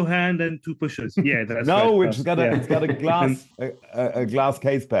 chrono hand and two pushers. Yeah, that's it's got a glass a glass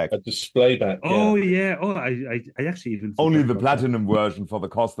case back, a display back. Oh yeah. Oh, I actually even only the platinum version for the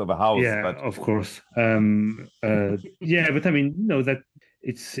cost of a house. Yeah, but... of course. But I mean, that.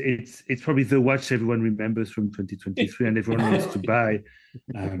 It's probably the watch everyone remembers from 2023 and everyone wants to buy.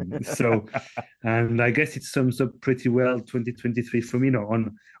 And I guess it sums up pretty well 2023 for me.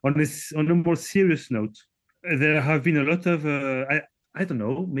 On a more serious note, there have been a lot of I don't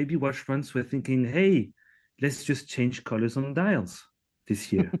know, maybe watch fans were thinking, hey, let's just change colors on dials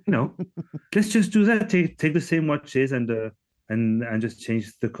this year. Let's just do that. Take the same watches and just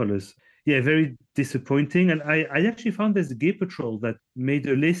change the colors. Yeah, very disappointing. And I actually found there's a Gay Patrol that made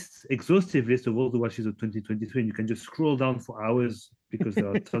a exhaustive list of all the watches of 2023, and you can just scroll down for hours because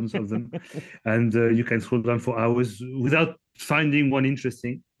there are tons of them. And you can scroll down for hours without finding one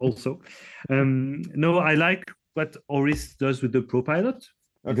interesting also. I like what Oris does with the ProPilot.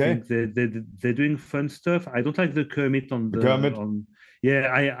 Okay. I think they're doing fun stuff. I don't like the Kermit on the Kermit.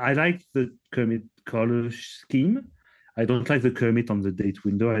 I like the Kermit color scheme. I don't like the Kermit on the date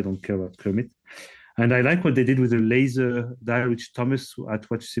window. I don't care about Kermit. And I like what they did with the laser dial, which Thomas at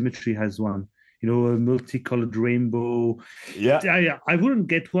Watch Symmetry has one. A multicolored rainbow. Yeah. I wouldn't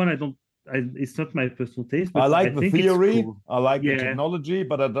get one. It's not my personal taste. But I like the theory. Cool. I like the technology,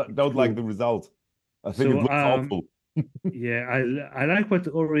 but I don't like the result. I think it looks awful. I like what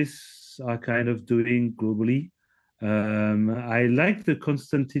Oris are kind of doing globally. I like the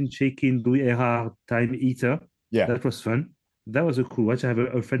Konstantin Chaikin Louis Erard Time Eater. Yeah, that was fun. That was a cool watch. I have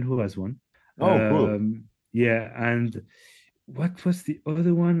a friend who has one. Oh, cool. Yeah, and what was the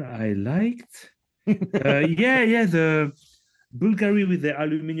other one I liked? The Bulgari with the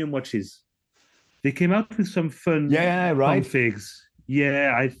aluminium watches. They came out with some fun configs.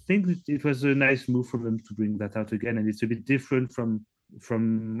 Yeah, I think it was a nice move for them to bring that out again, and it's a bit different from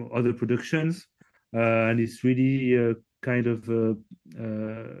from other productions, and it's really kind of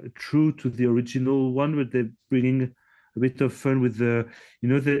true to the original one, where they're bringing a bit of fun with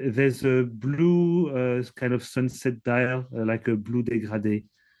there's a blue kind of sunset dial, like a blue dégradé,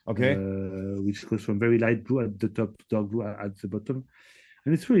 Okay. which goes from very light blue at the top to dark blue at the bottom,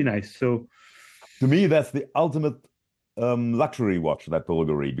 and it's really nice. So to me, that's the ultimate luxury watch, that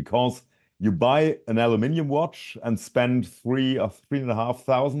Bulgari, because you buy an aluminium watch and spend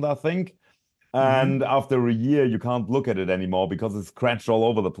 3,500, I think. And after a year, you can't look at it anymore because it's scratched all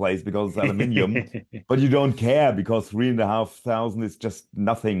over the place because it's aluminium. But you don't care because 3,500 is just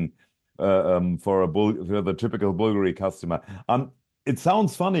nothing for the typical Bulgari customer. It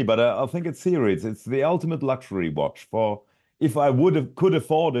sounds funny, but I think it's serious. It's the ultimate luxury watch. If I could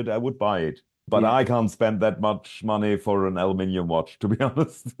afford it, I would buy it. But I can't spend that much money for an aluminium watch, to be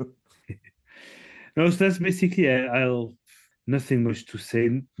honest. No, so that's basically nothing much to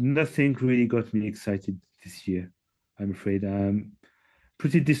say. Nothing really got me excited this year, I'm afraid.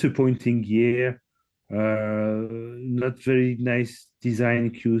 Pretty disappointing year. Not very nice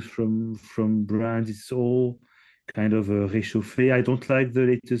design cues from brands. It's all kind of a réchauffé. I don't like the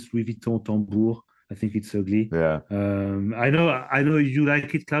latest Louis Vuitton tambour. I think it's ugly. Yeah. I know you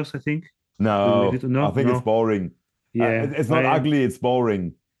like it, Klaus, I think. No, I think it's boring. Yeah. It's not ugly, it's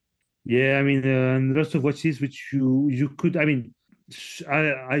boring. Yeah, I mean, lots of watches which you could, I mean,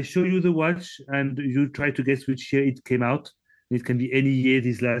 I show you the watch and you try to guess which year it came out. It can be any year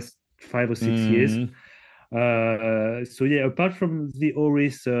these last 5 or 6 years. So yeah, apart from the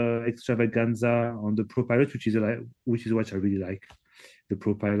Oris Extravaganza on the Pro Pilot, which is a watch I really like, the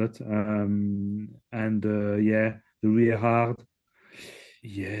Pro Pilot, and yeah, the Rearhard.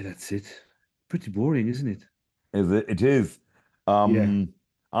 Yeah, that's it. Pretty boring, isn't it? It is. Yeah.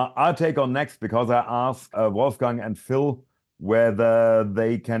 I'll take on next because I asked Wolfgang and Phil whether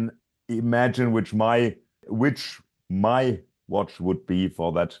they can imagine which my watch would be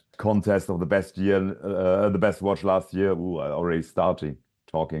for that contest of the best year, the best watch last year. Ooh, I already started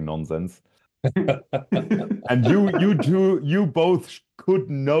talking nonsense. And you both could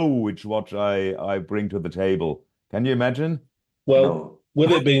know which watch I bring to the table. Can you imagine? Well, no.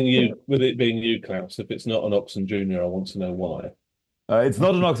 With it being you, Klaus, if it's not an Oxen Junior, I want to know why. It's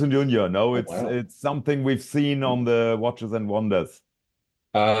not an Oxen Junior. No, it's something we've seen on the Watches and Wonders.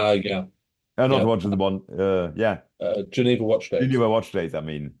 Yeah. Not Watches and Wonders. Yeah. Geneva Watch Days. Geneva Watch Days. I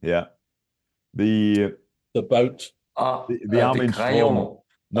mean, yeah. The boat. The Armin Strom.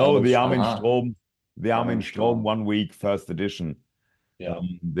 No, the Armin Strom. The Armin Strom 1 week first edition. Yeah.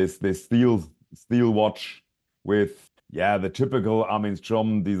 This steel watch with the typical Armin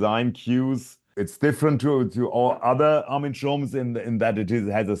Strom design cues. It's different to all other Armin Stroms in that it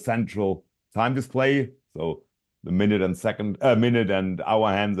has a central time display. So the minute and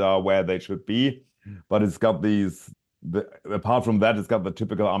hour hands are where they should be. But it's got apart from that, it's got the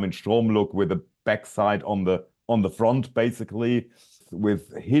typical Armin Strom look with the backside on the front, basically,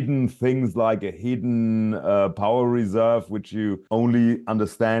 with hidden things like a hidden power reserve, which you only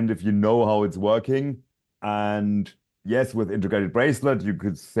understand if you know how it's working. And yes, with integrated bracelet, you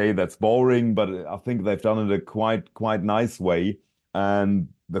could say that's boring, but I think they've done it a quite nice way. And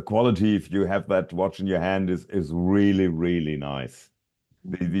the quality, if you have that watch in your hand, is really, really nice.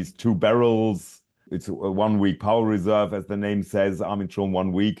 These 2 barrels, it's a 1 week power reserve, as the name says, Armin Strom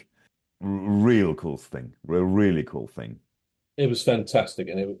 1 week. Real cool thing. Really cool thing. It was fantastic,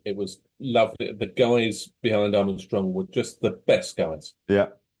 and it was lovely. The guys behind Armin Strom were just the best guys. Yeah.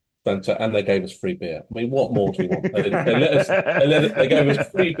 Fantastic. And they gave us free beer. I mean, what more do we want? They gave us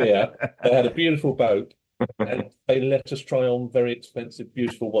free beer. They had a beautiful boat, and they let us try on very expensive,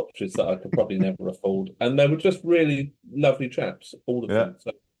 beautiful watches that I could probably never afford. And they were just really lovely chaps, all of them.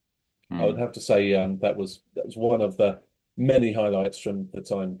 So I would have to say that was one of the many highlights from the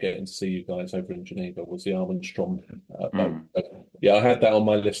time getting to see you guys over in Geneva was the Armin Strom boat. Yeah, I had that on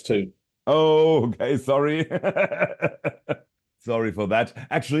my list too. Oh, okay. Sorry. Sorry for that.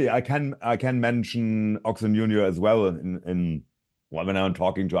 Actually, I can mention Oxen Junior as well when I'm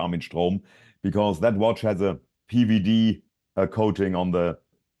talking to Armin Strom, because that watch has a PVD coating on the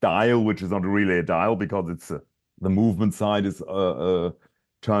dial, which is not really a dial because it's the movement side is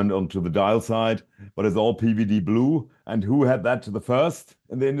turned onto the dial side, but it's all PVD blue. And who had that the first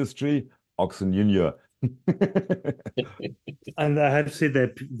in the industry? Oxen Junior. And I have to say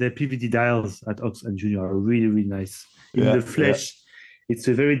that the PVD dials at Oxen Junior are really, really nice. In the flesh, it's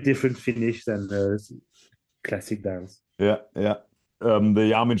a very different finish than the classic dials. Yeah.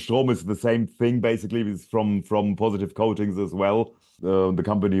 The Armin Strom is the same thing, basically. It's from Positive Coatings as well, the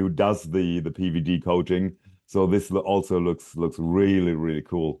company who does the PVD coating. So this also looks really, really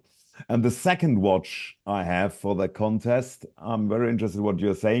cool. And the second watch I have for the contest, I'm very interested in what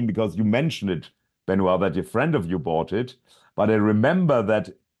you're saying because you mentioned it, Benoit, that a friend of you bought it. But I remember that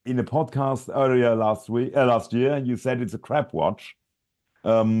in a podcast earlier last year, you said it's a crab watch.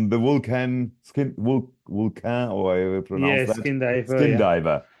 The Vulcan, or I will pronounce that. Skin Diver. Skin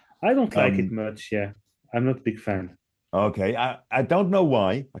Diver. I don't like it much. Yeah, I'm not a big fan. Okay, I don't know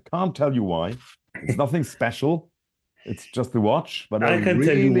why. I can't tell you why. It's nothing special. It's just a watch, but I can really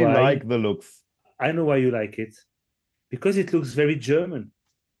tell you why. like the looks. I know why you like it. Because it looks very German.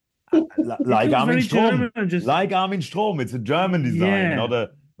 Like Armin Strom. Like Armin Strom. It's a German design, not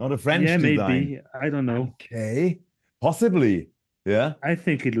a French design. Yeah, maybe. I don't know. Okay. Possibly. Yeah. I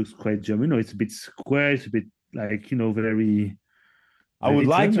think it looks quite German. It's a bit square. It's a bit like, very... I would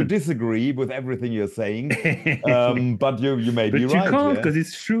like to disagree with everything you're saying, but you may be right. But you can't because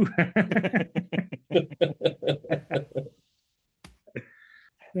it's true. But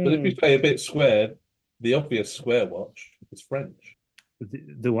if you say a bit square, the obvious square watch is French.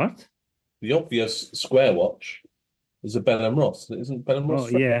 The what? The obvious square watch is a Bell & Ross. Isn't Bell &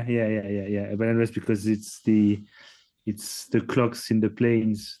 Ross French? Yeah. Bell & Ross because it's the clocks in the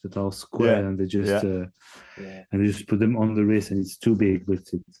planes that are square and they just and they just put them on the wrist and it's too big, but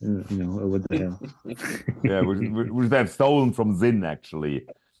it's what the hell. Yeah, which they have stolen from Sinn actually,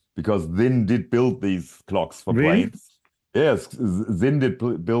 because Sinn did build these clocks for planes. Yes, Sinn did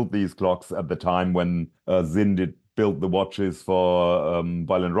build these clocks at the time when Sinn did build the watches for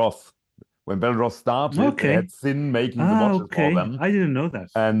Bell & Ross. When Bell & Ross started, they had Sinn making the watches for them. I didn't know that.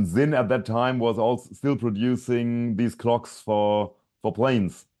 And Sinn at that time was also still producing these clocks for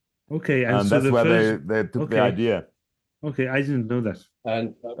planes. Okay, and so that's where they took the idea. Okay, I didn't know that.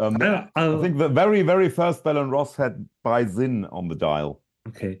 And I think the very, very first Bell & Ross had by Sinn on the dial.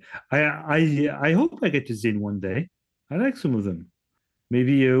 Okay, I hope I get to Sinn one day. I like some of them.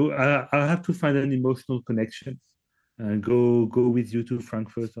 Maybe I'll have to find an emotional connection. And go with you to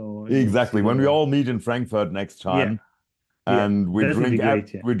Frankfurt or exactly when we all meet in Frankfurt next time, and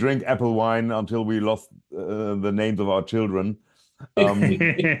we drink apple wine until we lost the names of our children.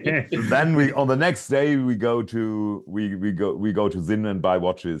 Then on the next day we go to Sinn and buy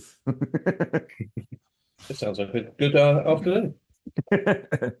watches. That sounds like a good afternoon.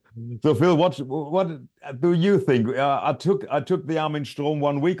 So Phil, what do you think? I took the Armin Strom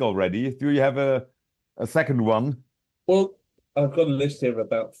 1 week already. Do you have a second one? Well, I've got a list here of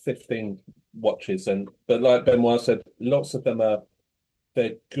about 15 watches, but like Benoit said, lots of them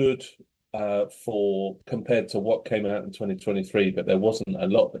they're good for compared to what came out in 2023, but there wasn't a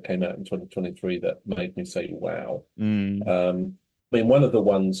lot that came out in 2023 that made me say wow. I mean, one of the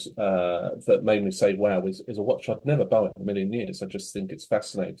ones that made me say wow is a watch I'd never buy in a million years. I just think it's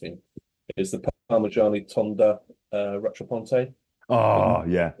fascinating. Is the Parmigiani Tonda Rattrapante. Oh,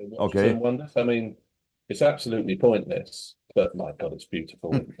 yeah. Okay. I mean, it's absolutely pointless, but my God, it's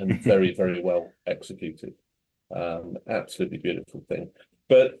beautiful and very, very well executed. Absolutely beautiful thing.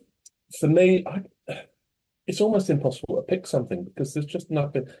 But for me, it's almost impossible to pick something because there's just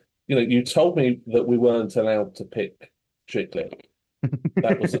nothing. You told me that we weren't allowed to pick Chiclet.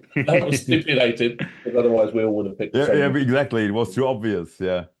 That was stipulated, because otherwise we all would have picked. Yeah, exactly. It was too obvious.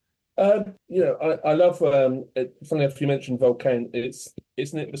 Yeah. I love. Funny enough, you mentioned Vulcain.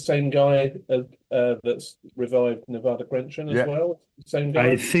 Isn't it the same guy that's revived Nevada Grenchen as well? Same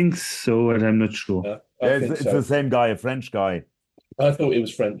guy. I think so, and I'm not sure. It's the same guy, a French guy. I thought it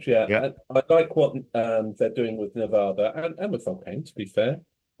was French. Yeah. And I like what they're doing with Nevada and with Vulcain. To be fair,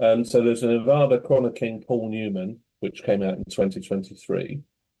 so there's a Nevada Chrono King Paul Newman, which came out in 2023.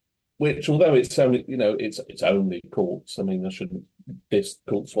 Which, although it's only it's only quartz. I mean, I shouldn't diss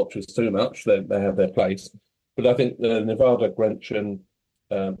quartz watches too much. They have their place, but I think the Nevada Grenchen,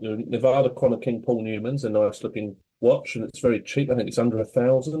 the Nevada Chrono King Paul Newman's a nice looking watch, and it's very cheap. I think it's under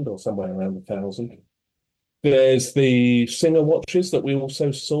 1,000 or somewhere around 1,000. There's the Singer watches that we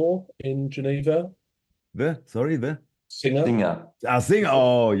also saw in Geneva. The Singer. Singer.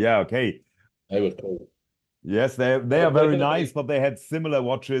 Oh yeah, okay. They were cool. Yes, they are very nice, but they had similar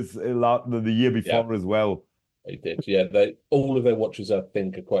watches the year before as well. They did, yeah. All of their watches, I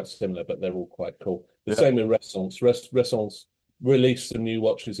think, are quite similar, but they're all quite cool. The same with Ressence. Ressence released some new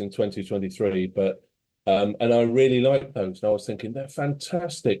watches in 2023, but and I really like those. And I was thinking they're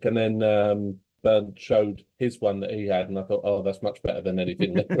fantastic. And then Bernd showed his one that he had, and I thought, oh, that's much better than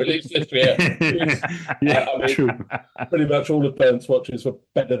anything they released this year. True. Pretty much all of Bernd's watches were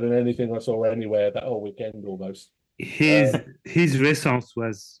better than anything I saw anywhere that whole weekend almost. His Ressence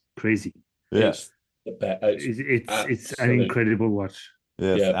was crazy. Yes. It's an incredible watch.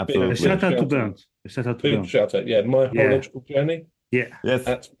 Yes, absolutely. Shout out to Bernd. Big shout out. Yeah, My Horological Journey. Yeah. Yes.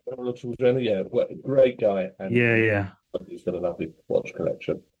 That's My Horological Journey. Yeah, great guy. And Yeah. he's got a lovely watch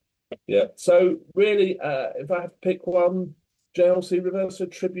collection. Yeah. So really, if I have to pick one, JLC Reverso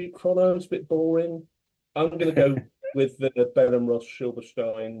Tribute Chrono is a bit boring. I'm going to go with the Bell & Ross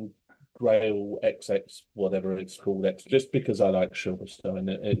Silberstein Grail XX, whatever it's called, just because I like Silberstein.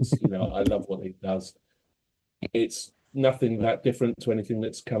 It's I love what he does. It's nothing that different to anything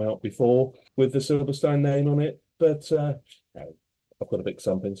that's come out before with the Silberstein name on it, but I've got a big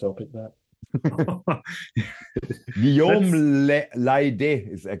something, so I'll pick that. Guillaume Laide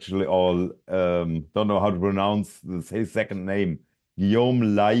is actually all, don't know how to pronounce his second name.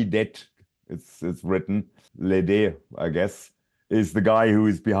 Guillaume Laidet, it's written. Laide, I guess, is the guy who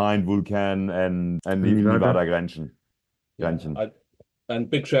is behind Vulcan and Nevada Grenchen. Yeah, and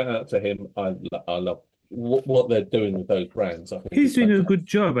big shout out to him. I love what they're doing with those brands. I think he's doing a good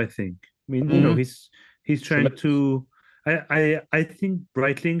job, I think. I mean, he's trying to. I think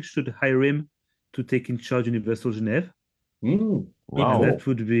Breitling should hire him to take in charge Universal Genève. Wow, and that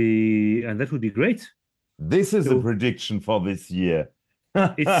would be great. This is a prediction for this year.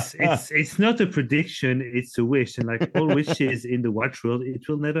 It's not a prediction, it's a wish, and like all wishes in the watch world, it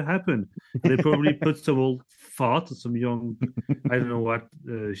will never happen. They probably put some old fart, some young, I don't know what,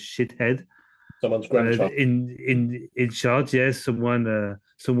 shithead, someone's grandchild in charge. Yes,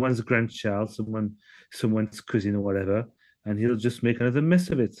 someone's grandchild, someone's cousin or whatever, and he'll just make another mess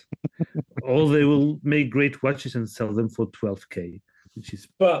of it. Or they will make great watches and sell them for 12K, which is.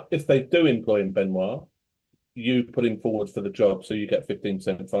 But if they do employ Benoit, you put him forward for the job, so you get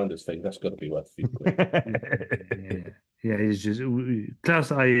 15% finder's fee. That's got to be worth a few quid. Yeah, it's just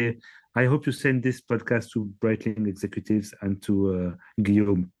Klaus. I hope you send this podcast to Breitling executives and to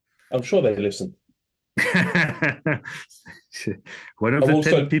Guillaume. I'm sure they listen. One of the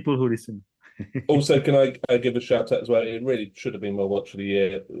 10 people who listen. Also, can I give a shout out as well? It really should have been my watch of the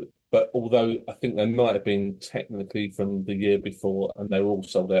year, but although I think they might have been technically from the year before, and they were all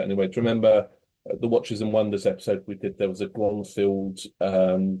sold out anyway. Do you remember the Watches and Wonders episode we did? There was a Gronfield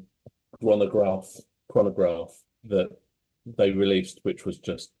chronograph that they released, which was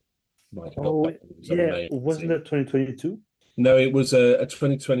just wasn't that 2022? No, it was a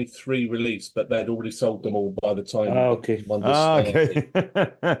 2023 release, but they'd already sold them all by the time. Okay.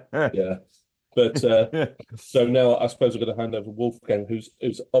 Yeah. But so now I suppose we're going to hand over Wolfgang, who's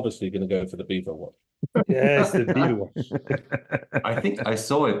obviously going to go for the Beaver watch. Yes, the Beaver watch. I think I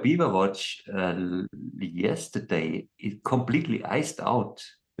saw a Beaver watch yesterday. It completely iced out.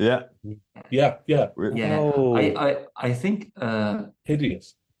 Yeah. Oh. I think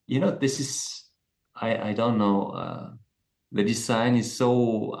hideous. This is I don't know. The design is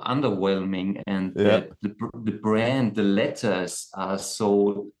so underwhelming, and the brand, the letters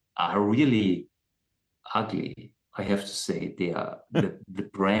are really ugly. I have to say, the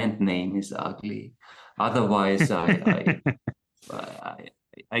brand name is ugly. Otherwise, I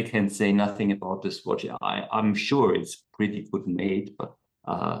can say nothing about this watch. I'm sure it's pretty good made, but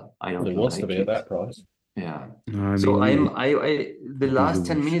I don't. It wants to be at that price. Yeah. So the last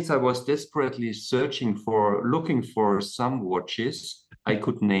 10 minutes I was desperately looking for some watches I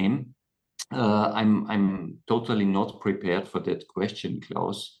could name. I'm totally not prepared for that question,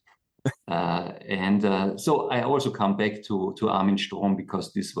 Klaus. So I also come back to Armin Sturm,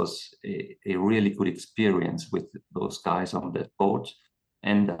 because this was a really good experience with those guys on that boat,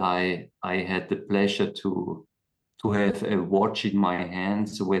 and I had the pleasure to have a watch in my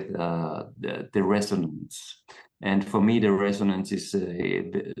hands with the Resonance. And for me, the Resonance is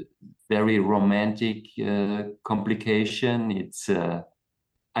a very romantic complication. It's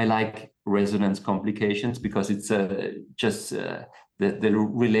I like Resonance complications because it's just the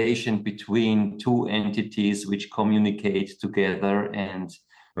relation between two entities which communicate together, and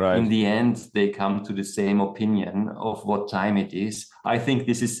in the end, they come to the same opinion of what time it is. I think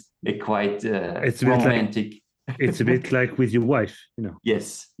this is a quite romantic. It's a bit like with your wife,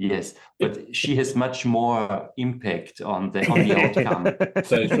 Yes, but she has much more impact on the outcome.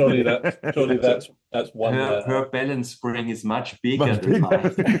 So surely that's one. Her balance spring is much bigger than mine.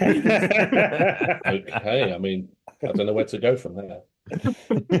 Okay, I mean, I don't know where to go from there.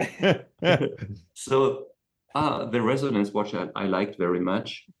 So, the Resonance watch I liked very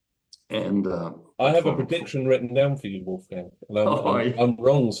much, and I have a prediction written down for you, Wolfgang. I'm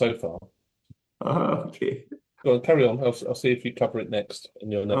wrong so far. Okay. Go on, carry on. I'll see if you cover it next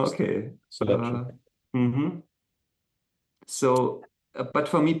in your next selection. So, but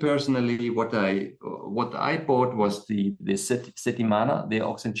for me personally, what I bought was the Settimana, the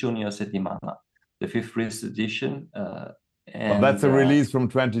Oxen Junior Settimana, the 5th edition, And that's a release from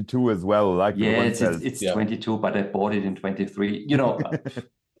 22 as well, like it's 22, but I bought it in 23.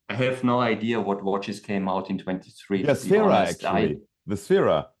 I have no idea what watches came out in 23. The Sfera, actually. The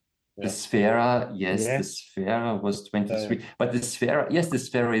Sfera. The Sfera, yes, the Sfera was 23. But the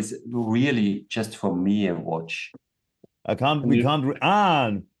Sfera is really just for me a watch.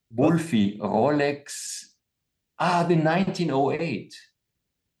 Wolfie, Rolex, the 1908,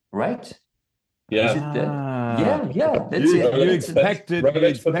 right? Yeah. Is it that? Yeah, that's it. You expected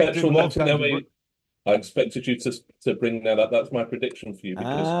Perpetual 1908. I expected you to bring that up. That's my prediction for you,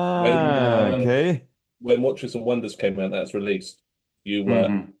 because when Watches and Wonders came out, that's released, you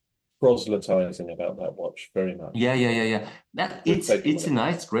were proselytizing about that watch very much. Yeah. It's a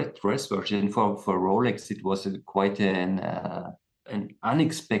nice dress version. For Rolex, it was quite an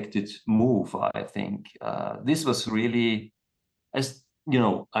unexpected move, I think. This was really, as you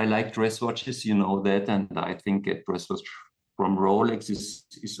know, I like dress watches, that, and I think a dress watch from Rolex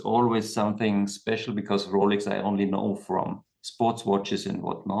is always something special, because Rolex I only know from sports watches and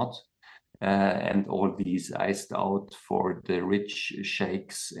whatnot, and all these iced out for the rich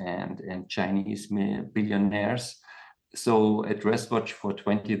sheikhs and Chinese billionaires. So a dress watch for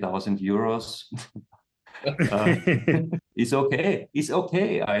 20,000 euros is okay. It's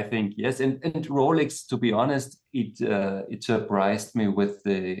okay, I think. Yes, and Rolex, to be honest, it surprised me with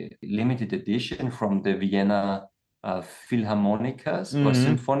the limited edition from the Vienna Philharmonicas or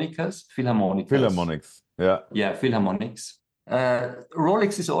Symphonicas? Philharmonics. Yeah, Philharmonics.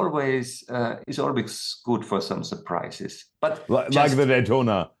 Rolex is always good for some surprises, but like the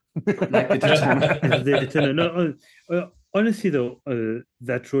Daytona. Like the Daytona. No, honestly though,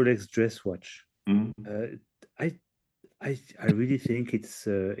 that Rolex dress watch, I really think it's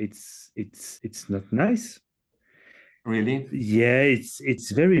not nice. Really? Yeah,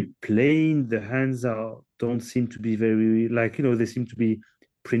 it's very plain. The hands don't seem to be very, they seem to be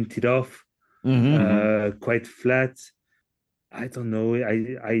printed off, quite flat. I don't know.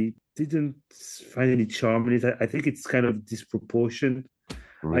 I didn't find any charm in it. I think it's kind of disproportionate.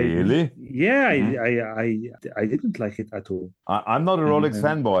 Really? I didn't like it at all. I'm not a Rolex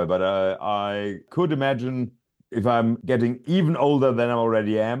fanboy, but I could imagine if I'm getting even older than I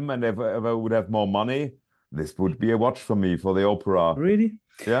already am, and if I would have more money, this would be a watch for me for the opera. Really?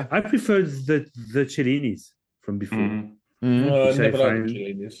 Yeah. I prefer the Cellinis from before. No, I never liked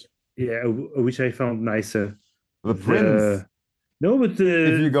Cellinis. Yeah, which I found nicer. The Prince. No, but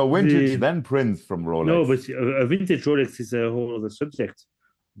if you go vintage, then Prince from Rolex. No, but a vintage Rolex is a whole other subject.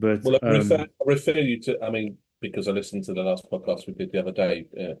 But I refer you to, because I listened to the last podcast we did the other day,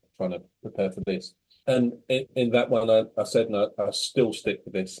 trying to prepare for this. And in that one, I said, and I still stick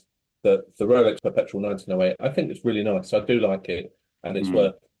with this, that the Rolex Perpetual 1908, I think it's really nice. I do like it, and it's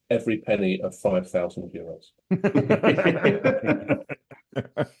worth every penny of 5,000 euros.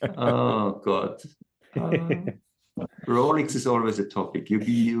 Oh, God. Rolex is always a topic.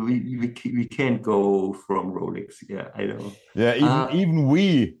 We can't go from Rolex. Yeah, I know. Yeah, even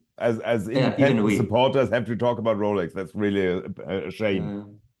we, as independent supporters, have to talk about Rolex. That's really a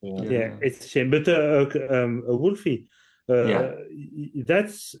shame. Yeah, it's a shame. But Wolfie,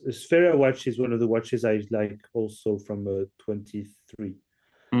 that's Sfera watch is one of the watches I like also from 23.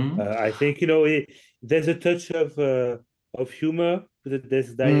 I think there's a touch of humor with the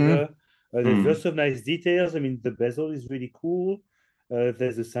desk diver. There's lots of nice details. The bezel is really cool.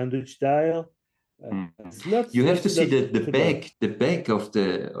 There's a sandwich dial. You have to see the back of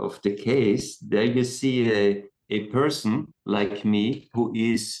the case. There you see a person like me who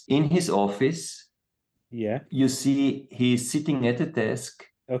is in his office. Yeah. You see he's sitting at a desk.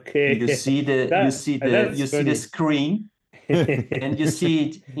 Okay. You see the screen, and you see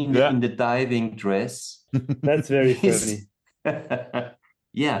it in the diving dress. That's very funny.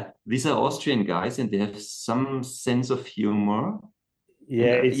 Yeah, these are Austrian guys, and they have some sense of humor.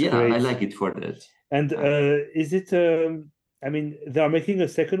 Yeah, it's great. I like it for that. And is it? They are making a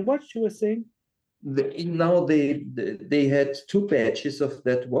second watch. You were saying? Now they had 2 batches of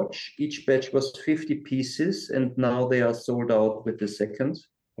that watch. Each batch was 50 pieces, and now they are sold out with the second.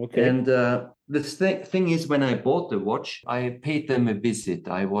 Okay. And the thing is, when I bought the watch, I paid them a visit.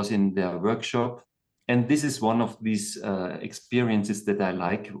 I was in their workshop. And this is one of these experiences that I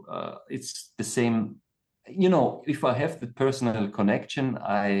like. It's the same, if I have the personal connection,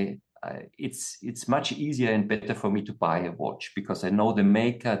 it's much easier and better for me to buy a watch, because I know the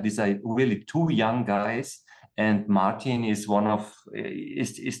maker. These are really 2 young guys, and Martin is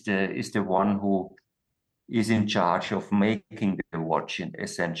the one who is in charge of making the watch,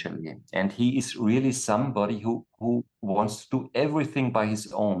 essentially. And he is really somebody who wants to do everything by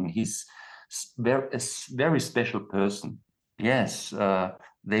his own. He's a very special person. Yes,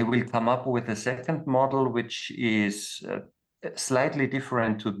 they will come up with a second model, which is slightly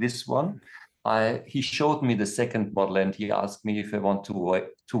different to this one. He showed me the second model, and he asked me if I want to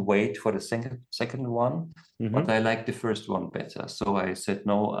wait for the second one, but I like the first one better. So I said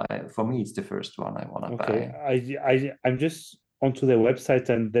no. For me, it's the first one I want to buy. I'm just onto their website,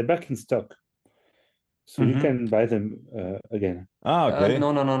 and they're back in stock, so you can buy them again. Okay.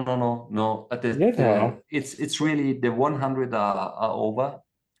 No. It's really the 100 are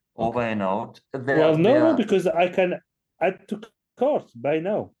over and out. Because I can add to cart by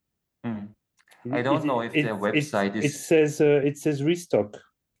now. I don't know if their website is. It says restock.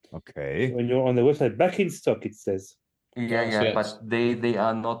 Okay. When you're on the website, back in stock, it says. Yeah, but they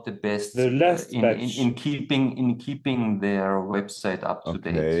are not the best the last batch. in keeping their website up to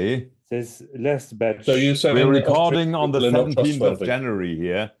date. Okay. Says last batch. So you said we're recording on the 17th of January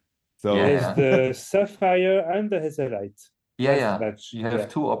here. So there's the Sapphire and the Hazelite. Batch. You have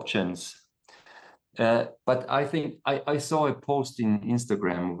two options. But I think I saw a post in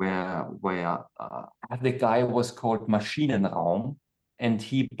Instagram where the guy was called Maschinenraum, and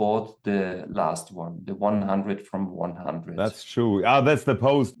he bought the last one, the 100 from 100. That's true. That's the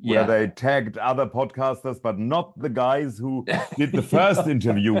post where they tagged other podcasters, but not the guys who did the first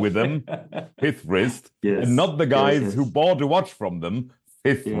interview with them, Fifth Wrist, and not the guys who bought a watch from them,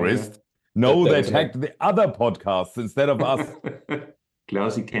 Fifth Wrist. No, they tagged the other podcasts instead of us.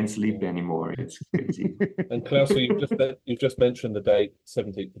 Klaus, can't sleep anymore. It's crazy. And Klaus, you've just mentioned the date,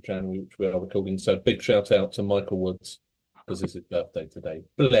 17th of January, which we are recording. So big shout out to Michael Woods, because it's his birthday today.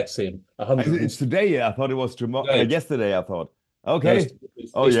 Bless him. It's today. I thought it was tomorrow. Yesterday, I thought. Okay.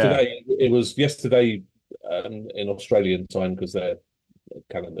 No, it's today. It was yesterday in Australian time, because their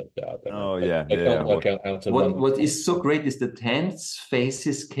calendar. They can't work out of what is so great is that Hands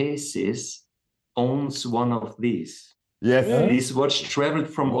Faces Cases owns one of these. Yes. This watch traveled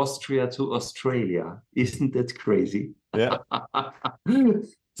from Austria to Australia. Isn't that crazy? Yeah.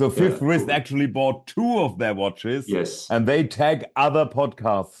 So Fifth Wrist actually bought two of their watches. Yes. And they tag other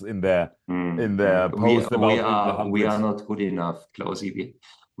podcasts in their post about we are not good enough, Klaus. We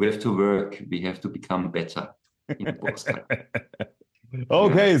have to work. We have to become better in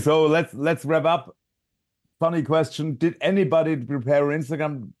Okay, so let's wrap up. Funny question. Did anybody prepare an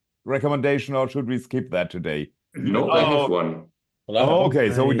Instagram recommendation, or should we skip that today? No, I have one.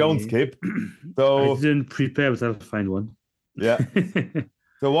 Okay, so we don't skip. So I didn't prepare, but I'll find one. Yeah.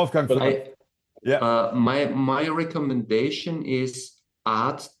 So Wolfgang, my recommendation is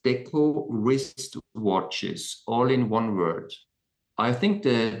Art Deco wrist watches, all in one word. I think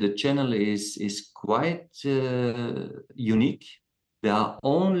the channel is quite unique. There are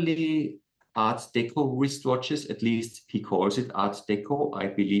only Art Deco wristwatches, at least he calls it Art Deco. I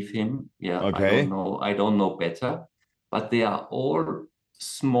believe him. Yeah, okay. I don't know better. But they are all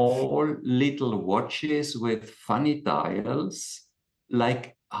small little watches with funny dials,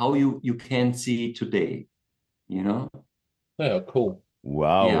 like how you can see today, you know? They are cool.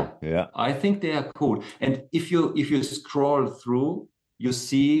 Wow. Yeah. I think they are cool. And if you scroll through, you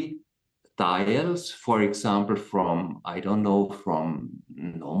see dials, for example, from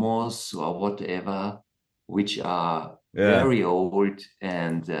Nomos or whatever, which are very old,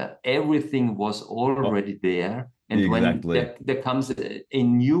 and everything was already there. And when there comes a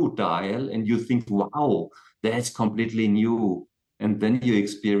new dial and you think, wow, that's completely new. And then you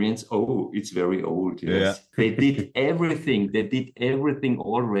experience, oh, it's very old. Yes. Yeah. They did everything. They did everything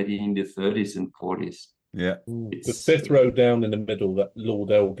already in the 30s and 40s. Yeah. The fifth row down in the middle, that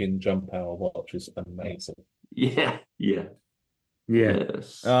Lord Elgin jump hour watch is amazing. Yeah.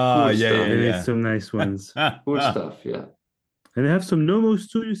 Yes. Cool stuff. Some nice ones. Cool stuff, yeah. And they have some Nomos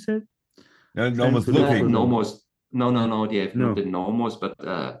too, you said? Nomos looking. Nomos. No, they have not the Nomos, but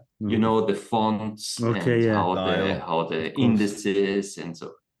you know, the fonts and how the indices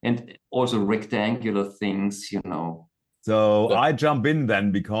and also rectangular things, you know. So I jump in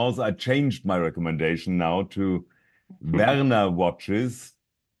then, because I changed my recommendation now to Werner watches,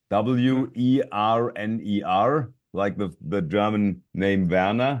 Werner, like the German name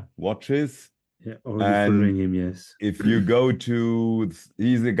Werner watches. Yeah, following him, yes. If you go to,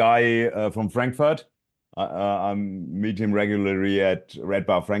 he's a guy from Frankfurt. I meet him regularly at Red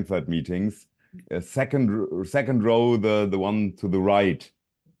Bar Frankfurt meetings. Second row, the one to the right.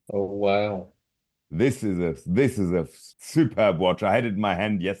 Oh wow! This is a superb watch. I had it in my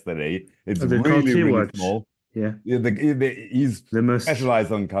hand yesterday. It's really small. Yeah. He's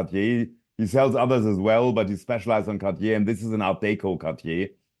specialized on Cartier. He sells others as well, but he's specialized on Cartier. And this is an Art Deco Cartier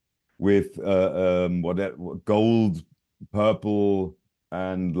with gold, purple,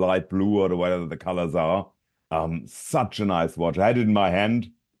 and light blue, or whatever the colors are. Such a nice watch. I had it in my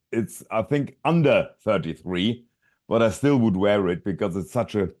hand. It's, I think, under 33, but I still would wear it because it's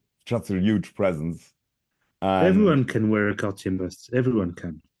such a huge presence. And everyone can wear a Cartier Must. Everyone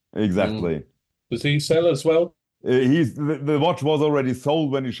can. Exactly. Does he sell as well? The watch was already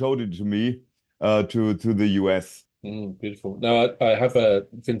sold when he showed it to me, to the US. Beautiful. Now I have a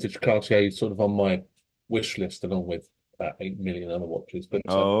vintage Cartier sort of on my wish list, along with about 8 million other watches. But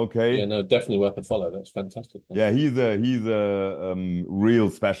okay. yeah, no, definitely worth a follow. That's fantastic. Yeah, he's a real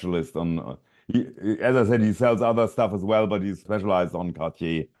specialist on. As I said, he sells other stuff as well, but he's specialized on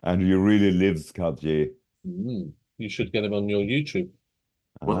Cartier, and he really lives Cartier. You should get him on your YouTube.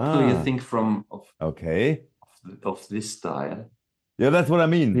 What do you think of this style? Yeah, that's what I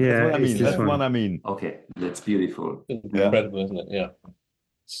mean. Yeah, that's what I mean. Okay, that's beautiful. Incredible, isn't it? Yeah,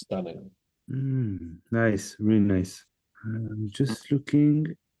 stunning. Nice, really nice. I'm just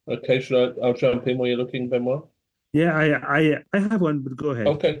looking. Okay, I'll jump in while you're looking, Benoit? Yeah, I have one, but go ahead.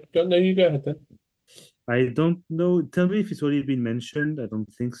 Okay, no, you go ahead then. I don't know. Tell me if it's already been mentioned. I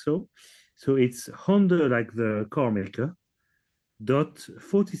don't think so. So it's Honda, like the car maker,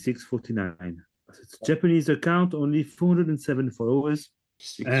 .4649. It's a Japanese account, only 407 followers.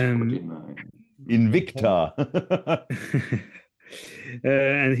 649. Invicta.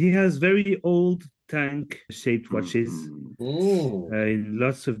 And he has very old tank-shaped watches in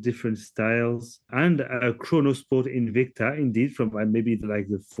lots of different styles, and a Chronosport Invicta, indeed, from maybe like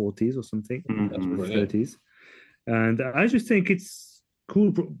the 40s or something, 30s. And I just think it's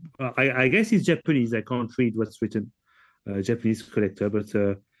cool. I guess he's Japanese. I can't read what's written. Japanese collector, but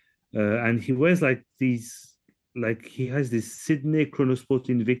and he wears like these, like he has this Sydney Chronosport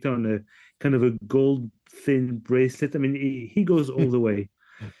Invicta on a kind of a gold thin bracelet. I mean, he goes all the way.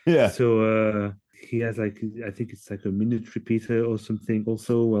 Yeah. So he has like, I think it's like a minute repeater or something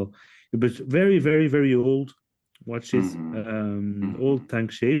also. Well, but very, very, very old watches, old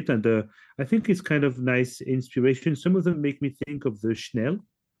tank shaped, and I think it's kind of nice inspiration. Some of them make me think of the Schnell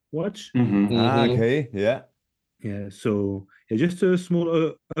watch. Okay, yeah. Yeah, so just a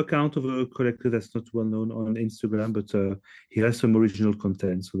small account of a collector that's not well known on Instagram, but he has some original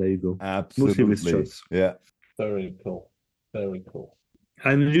content. So there you go. Absolutely. Mostly with shots. Yeah. Very cool. Very cool.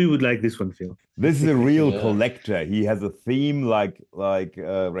 I knew you would like this one, Phil. This is a real collector. He has a theme like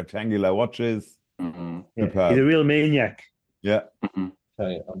rectangular watches. Yeah, he's a real maniac. Yeah.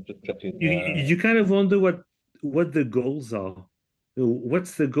 Okay, I'm just checking. You kind of wonder what the goals are.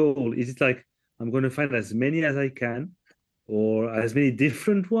 What's the goal? Is it like, I'm going to find as many as I can, or as many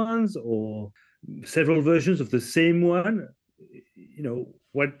different ones, or several versions of the same one? You know,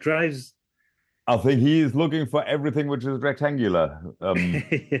 what drives? I think he is looking for everything which is rectangular, and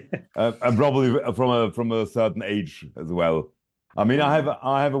probably from a certain age as well. I mean, I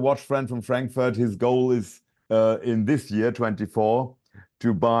have a watch friend from Frankfurt. His goal is in this year, 24,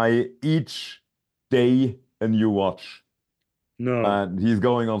 to buy each day a new watch. No. And he's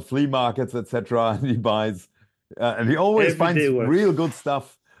going on flea markets, etc. And he buys, and he always finds real good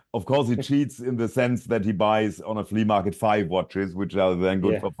stuff. Of course, he cheats in the sense that he buys on a flea market 5 watches, which are then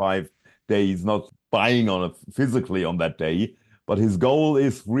good for 5 days, not buying physically on that day. But his goal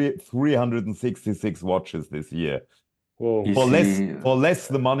is 366 watches this year. Whoa. For less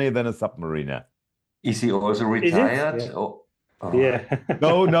the money than a Submariner. Is he also retired? Yeah. Yeah.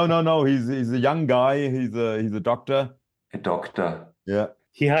 No. He's a young guy. He's a doctor. A doctor. Yeah.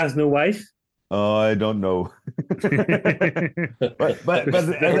 He has no wife? I don't know. but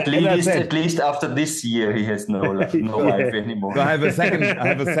at least after this year, he has no wife anymore. So I have a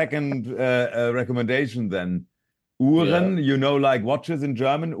second recommendation then. Uhren, you know, like watches in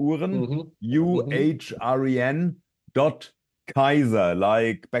German. Uhren, UHREN .Kaiser,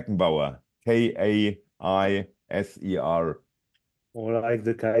 like Beckenbauer, KAISER. Or like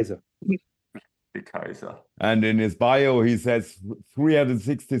the Kaiser. The Kaiser. And in his bio, he says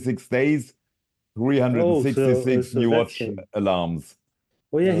 366 days, 366 new watch alarms.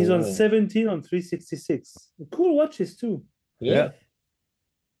 Oh, yeah, he's on 17 on 366. Cool watches, too. Yeah.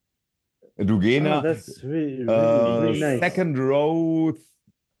 Dugena. That's really nice. Second row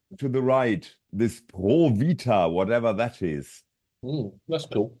to the right. This Pro Vita, whatever that is. That's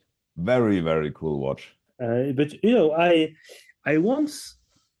cool. Very, very cool watch. But, you know, I once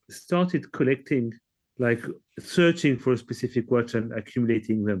started collecting, like searching for a specific watch and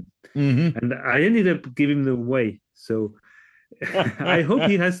accumulating them. And I ended up giving them away. So I hope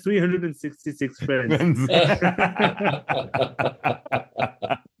he has 366 friends.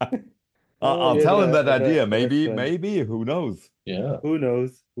 I'll tell him that idea. Maybe, who knows? Yeah. Who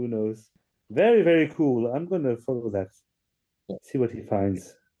knows? Very, very cool. I'm going to follow that. See what he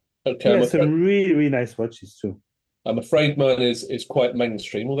finds. Okay, Yeah, some really, really nice watches too. I'm afraid mine is quite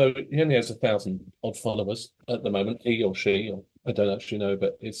mainstream, although he only has 1,000 odd followers at the moment, he or she, or I don't actually know,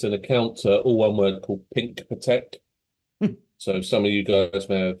 but it's an account, all one word, called Pink Patek. So some of you guys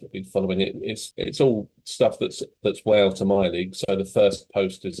may have been following it. It's all stuff that's way out of my league. So the first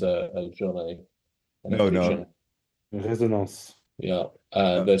post is a Jeanne. No. Resonance. Yeah.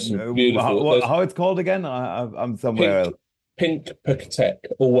 There's some beautiful. How it's called again? I'm somewhere else. Pink Patek,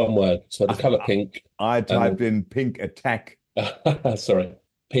 all one word. So the color pink. I typed in Pink Attack. Sorry,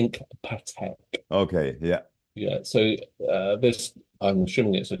 Pink Patek. Okay, yeah. Yeah. So this, I'm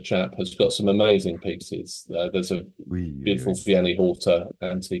assuming it's a chap, has got some amazing pieces. There's a beautiful Vianney Halter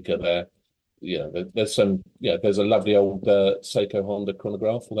Antica there. Yeah, there's some. Yeah, there's a lovely old Seiko Honda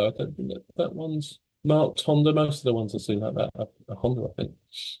chronograph. Although I don't think that one's marked Honda. Most of the ones I've seen like that are Honda, I think.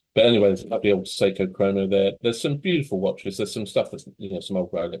 But anyway, there's a lovely old Seiko chrono there. There's some beautiful watches. There's some stuff that's some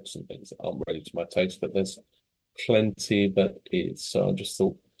old Rolex and things that aren't really to my taste. But there's plenty that is. So I just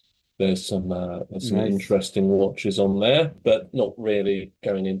thought. There's some nice. Interesting watches on there, but not really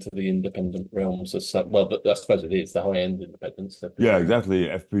going into the independent realms as such. Well, but I suppose it is the high-end independence. Yeah, exactly.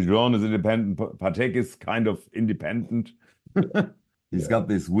 F. Pigeon is independent. Patek is kind of independent. He's got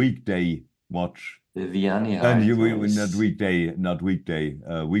this weekday watch. The Vianney. Not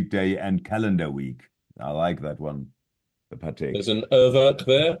weekday and calendar week. I like that one. The Patek. There's an Urwerk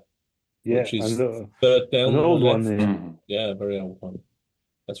there. Yeah, which is third down. An old one. Yeah, very old one.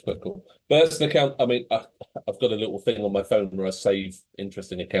 That's quite cool. But that's an account. I mean, I've got a little thing on my phone where I save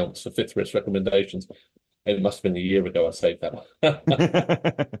interesting accounts for Fifth Wrist recommendations. It must have been a year ago I saved that.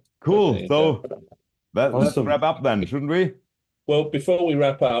 Cool. So let's wrap up then, shouldn't we? Well, before we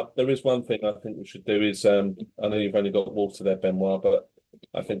wrap up, there is one thing I think we should do is, I know you've only got water there, Benoit, but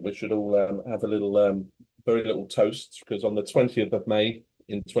I think we should all have a little, very little toast, because on the 20th of May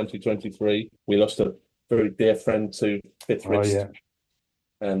in 2023, we lost a very dear friend to Fifth Wrist. Yeah.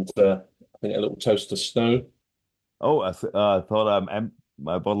 And I think a little toast to Snow. Oh, I thought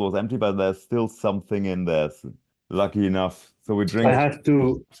my bottle was empty, but there's still something in there. So lucky enough, so we drink. I have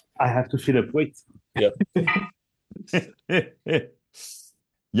to fill up. Wait. Yeah.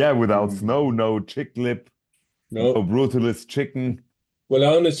 Yeah, without Snow, no Chick Lip, no Brutalist Chicken. Well,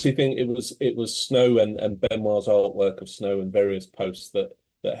 I honestly think it was Snow and Benoit's artwork of Snow and various posts that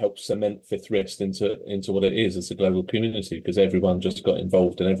helped cement Fifth Wrist into what it is as a global community, because everyone just got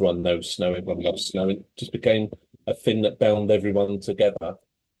involved and everyone knows Snow, everyone loves Snow. It just became a thing that bound everyone together.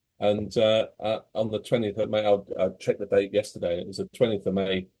 And on the 20th of May, I checked the date yesterday, it was the 20th of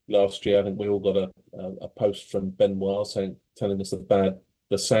May last year. I think we all got a post from Benoit telling us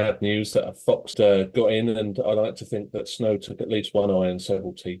the sad news that a fox got in, and I like to think that Snow took at least one eye and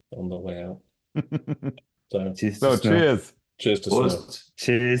several teeth on the way out. So cheers. Cheers to Snow.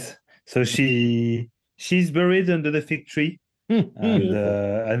 Cheers. So she's buried under the fig tree,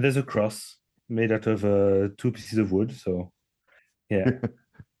 and there's a cross made out of 2 pieces of wood. So, yeah.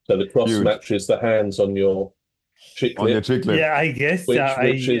 So the cross matches the hands on your chick lip. Yeah, I guess. Which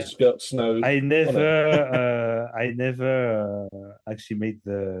has got Snow. I never actually made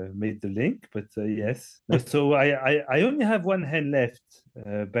the link, but yes. So I only have one hand left,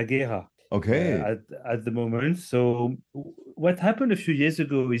 Bagheera. Okay. At the moment. So what happened a few years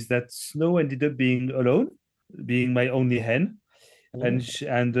ago is that Snow ended up being alone, being my only hen, and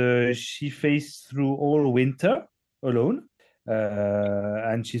she faced through all winter alone,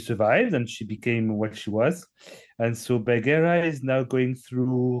 and she survived and she became what she was. And so Bagheera is now going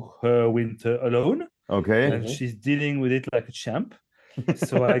through her winter alone. Okay. And she's dealing with it like a champ.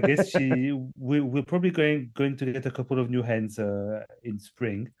 So I guess we're probably going to get a couple of new hens in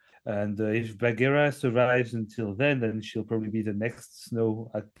spring. And if Bagheera survives until then she'll probably be the next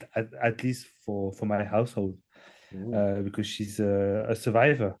Snow, at least for my household, because she's a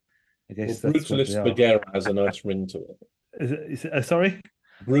survivor. I guess Brutalist Bagheera has a nice ring to it. Sorry?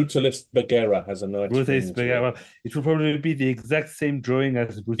 Brutalist Bagheera has a nice ring to it. Well, it will probably be the exact same drawing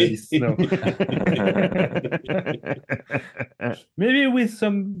as Brutalist Snow. Maybe with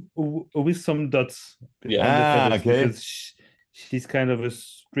some dots. Yeah. Okay. Because she's kind of a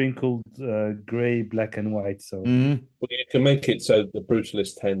sprinkled grey, black and white. So well, you can make it so the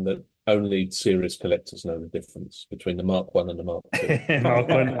Brutalist hen that only serious collectors know the difference between the Mark 1 and the Mark 2. Mark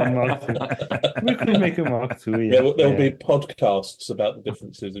 1 and Mark 2. We could make a Mark 2, yeah. There'll be podcasts about the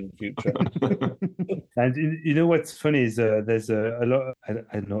differences in the future. And you know what's funny is there's a lot, I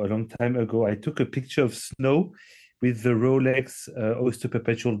don't know, a long time ago, I took a picture of Snow with the Rolex Oyster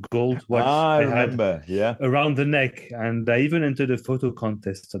Perpetual Gold watch I remember, around the neck. And I even entered a photo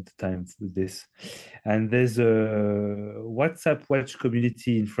contest at the time with this. And there's a WhatsApp watch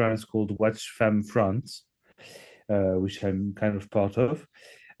community in France called Watch Femme France, which I'm kind of part of.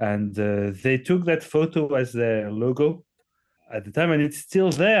 And they took that photo as their logo at the time, and it's still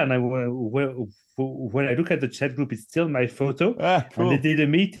there. And when I look at the chat group, it's still my photo. Cool. And they did a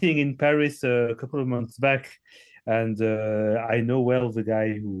meeting in Paris a couple of months back, and I know well the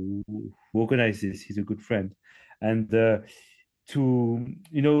guy who organized this. He's a good friend, and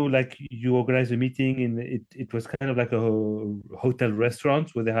like you organize a meeting in it was kind of like a hotel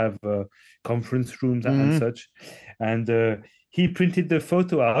restaurant where they have conference rooms and such, and he printed the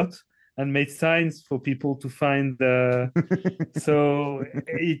photo out and made signs for people to find. So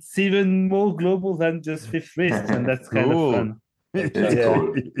it's even more global than just Fifth Wrist, and that's kind of fun.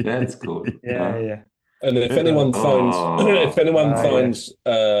 That's cool. Yeah. And if anyone finds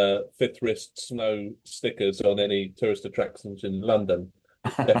Fifth Wrist snow stickers on any tourist attractions in London,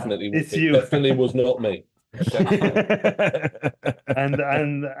 definitely definitely was not me.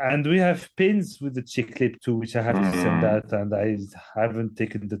 and we have pins with the chick clip too, which I have to send out, and I haven't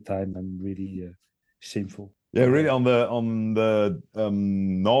taken the time. I'm really shameful. Yeah, really on the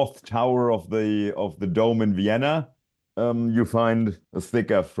north tower of the dome in Vienna, you find a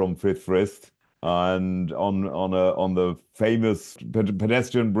sticker from Fifth Wrist, and on the famous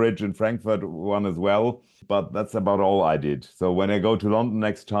pedestrian bridge in Frankfurt one as well. But that's about all I did. So when I go to London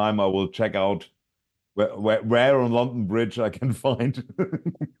next time, I will check out where on London Bridge I can find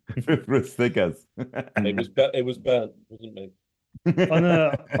Fifth Wrist stickers. It was burnt, wasn't it?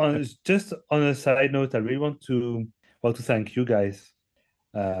 On a side note, I really want to thank you guys,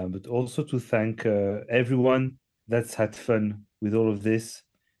 but also to thank everyone that's had fun with all of this,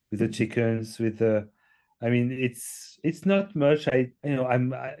 with the chickens, with the. I mean, it's not much.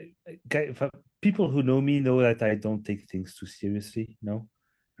 People who know me know that I don't take things too seriously.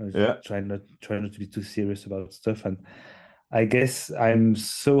 Try not to be too serious about stuff, and I guess I'm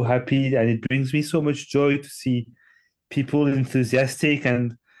so happy, and it brings me so much joy to see people enthusiastic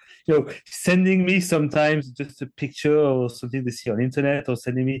and sending me sometimes just a picture or something they see on internet, or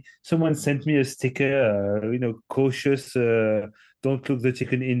someone sent me a sticker, cautious, don't look the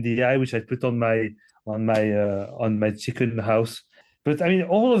chicken in the eye, which I put on my chicken house. But I mean,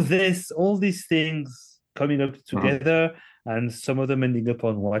 all these things coming up together. And some of them ending up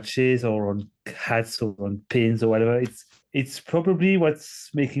on watches or on hats or on pins or whatever. It's probably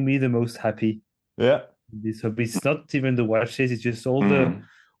what's making me the most happy. Yeah. This hobby. It's not even the watches. It's just all the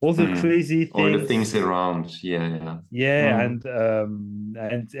crazy things. All the things around. Yeah. Yeah, and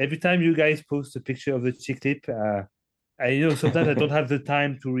every time you guys post a picture of the chick clip, I sometimes I don't have the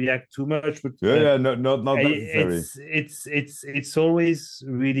time to react too much. But not necessary. It's always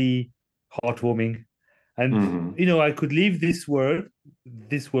really heartwarming. And I could leave this world,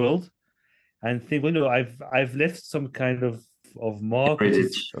 and think, I've left some kind of mark,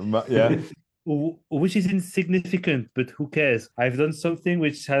 which is insignificant, but who cares? I've done something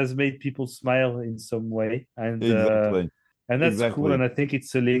which has made people smile in some way, and exactly. And that's cool, and I think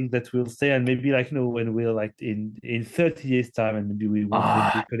it's a link that will stay, and maybe when we're like in 30 years time, and maybe we will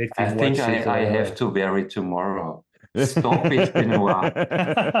be connecting. I think I have to wear it tomorrow. Stop it, Benoit.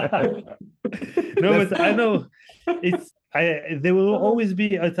 No, but I know there will always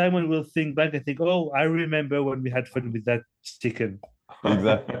be a time when we'll think back and think, oh, I remember when we had fun with that chicken.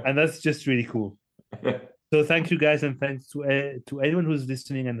 Exactly. And that's just really cool. So thank you guys, and thanks to anyone who's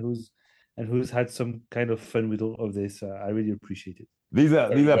listening and who's had some kind of fun with all of this. I really appreciate it. These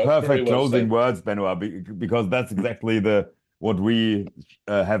are perfect closing words, Benoit, because that's exactly what we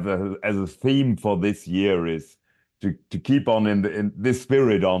have as a theme for this year is to keep on in this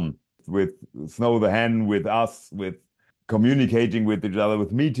spirit on with Snow the Hen, with us, with communicating with each other,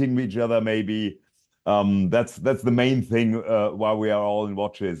 with meeting each other maybe. That's the main thing why we are all in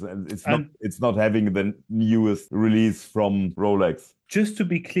watches, and it's not having the newest release from Rolex. Just to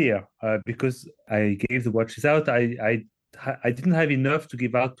be clear, because I gave the watches out, I didn't have enough to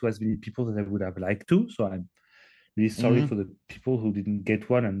give out to as many people as I would have liked to, so I'm really sorry for the people who didn't get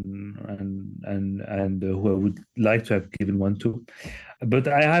one and who I would like to have given one to. But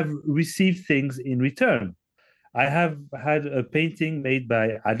I have received things in return. I have had a painting made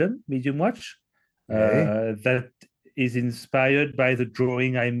by Adam, Medium Watch, that is inspired by the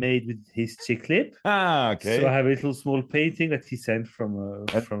drawing I made with his chick clip. Okay. So I have a little small painting that he sent from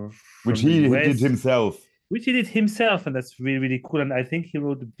which he did himself. Which he did himself, and that's really, really cool. And I think he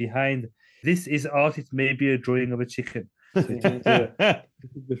wrote behind, "This is art. It may be a drawing of a chicken." So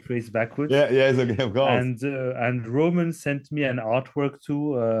the phrase backwards. Yeah, yes, okay, of course. And Roman sent me an artwork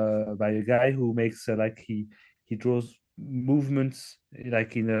too by a guy who makes he draws movements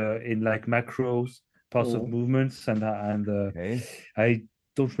like in like macros, parts of movements, and Okay. I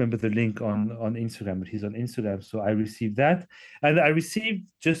don't remember the link on Instagram, but he's on Instagram, so I received that, and I received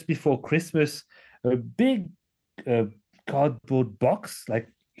just before Christmas a big cardboard box, like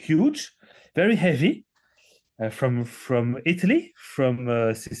huge, very heavy. From Italy, from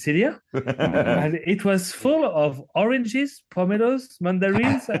Sicilia, and it was full of oranges, pomelos,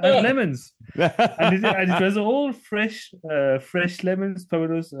 mandarins, and lemons, and it was all fresh lemons,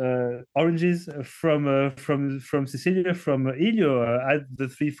 pomelos, oranges from Sicilia, from Elio at the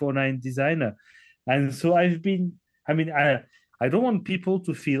 349 designer, and so I don't want people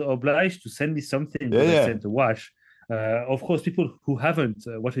to feel obliged to send me something that I sent to wash. Of course, people who haven't,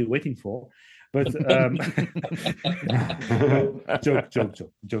 what are you waiting for? But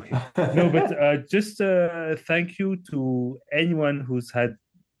joking. No, but just thank you to anyone who's had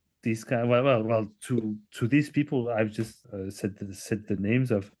these kind. Well, to these people I've just said the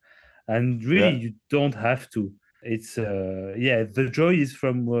names of, and really you don't have to. It's the joy is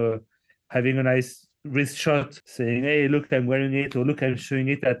from having a nice wrist shot, saying, "Hey, look, I'm wearing it," or "Look, I'm showing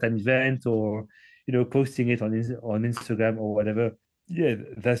it at an event," or posting it on Instagram or whatever. Yeah,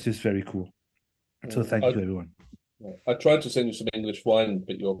 that's just very cool. So thank you, everyone. I tried to send you some English wine,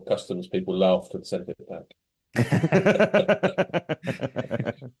 but your customs people laughed and sent it back.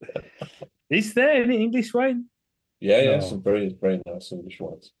 Is there any English wine? Yeah, some very, very nice English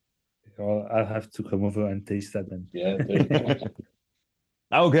wines. Well, I'll have to come over and taste that then. Yeah.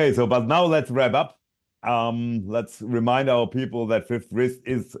 Okay, but now let's wrap up. Let's remind our people that Fifth Wrist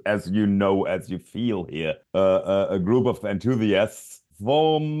is, as you feel here, a group of enthusiasts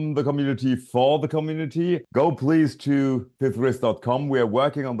from the community, for the community. Go please to fifthwrist.com. We are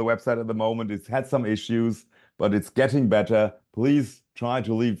working on the website at the moment. It's had some issues, but it's getting better. Please try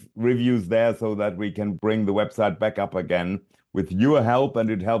to leave reviews there so that we can bring the website back up again with your help, and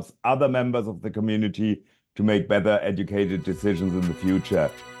it helps other members of the community to make better educated decisions in the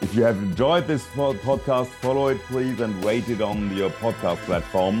future. If you have enjoyed this podcast, follow it please and rate it on your podcast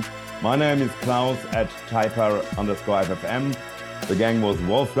platform. My name is Klaus at Typer_FFM. The gang was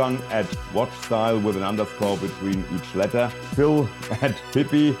Wolfgang at WatchStyle with an underscore between each letter, Phil at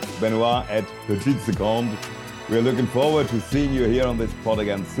Pippi, Benoit at Petite Seconde. We're looking forward to seeing you here on this pod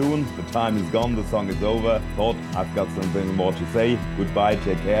again soon. The time is gone, the song is over. Thought I've got something more to say. Goodbye,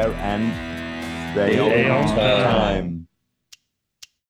 take care, and stay on time.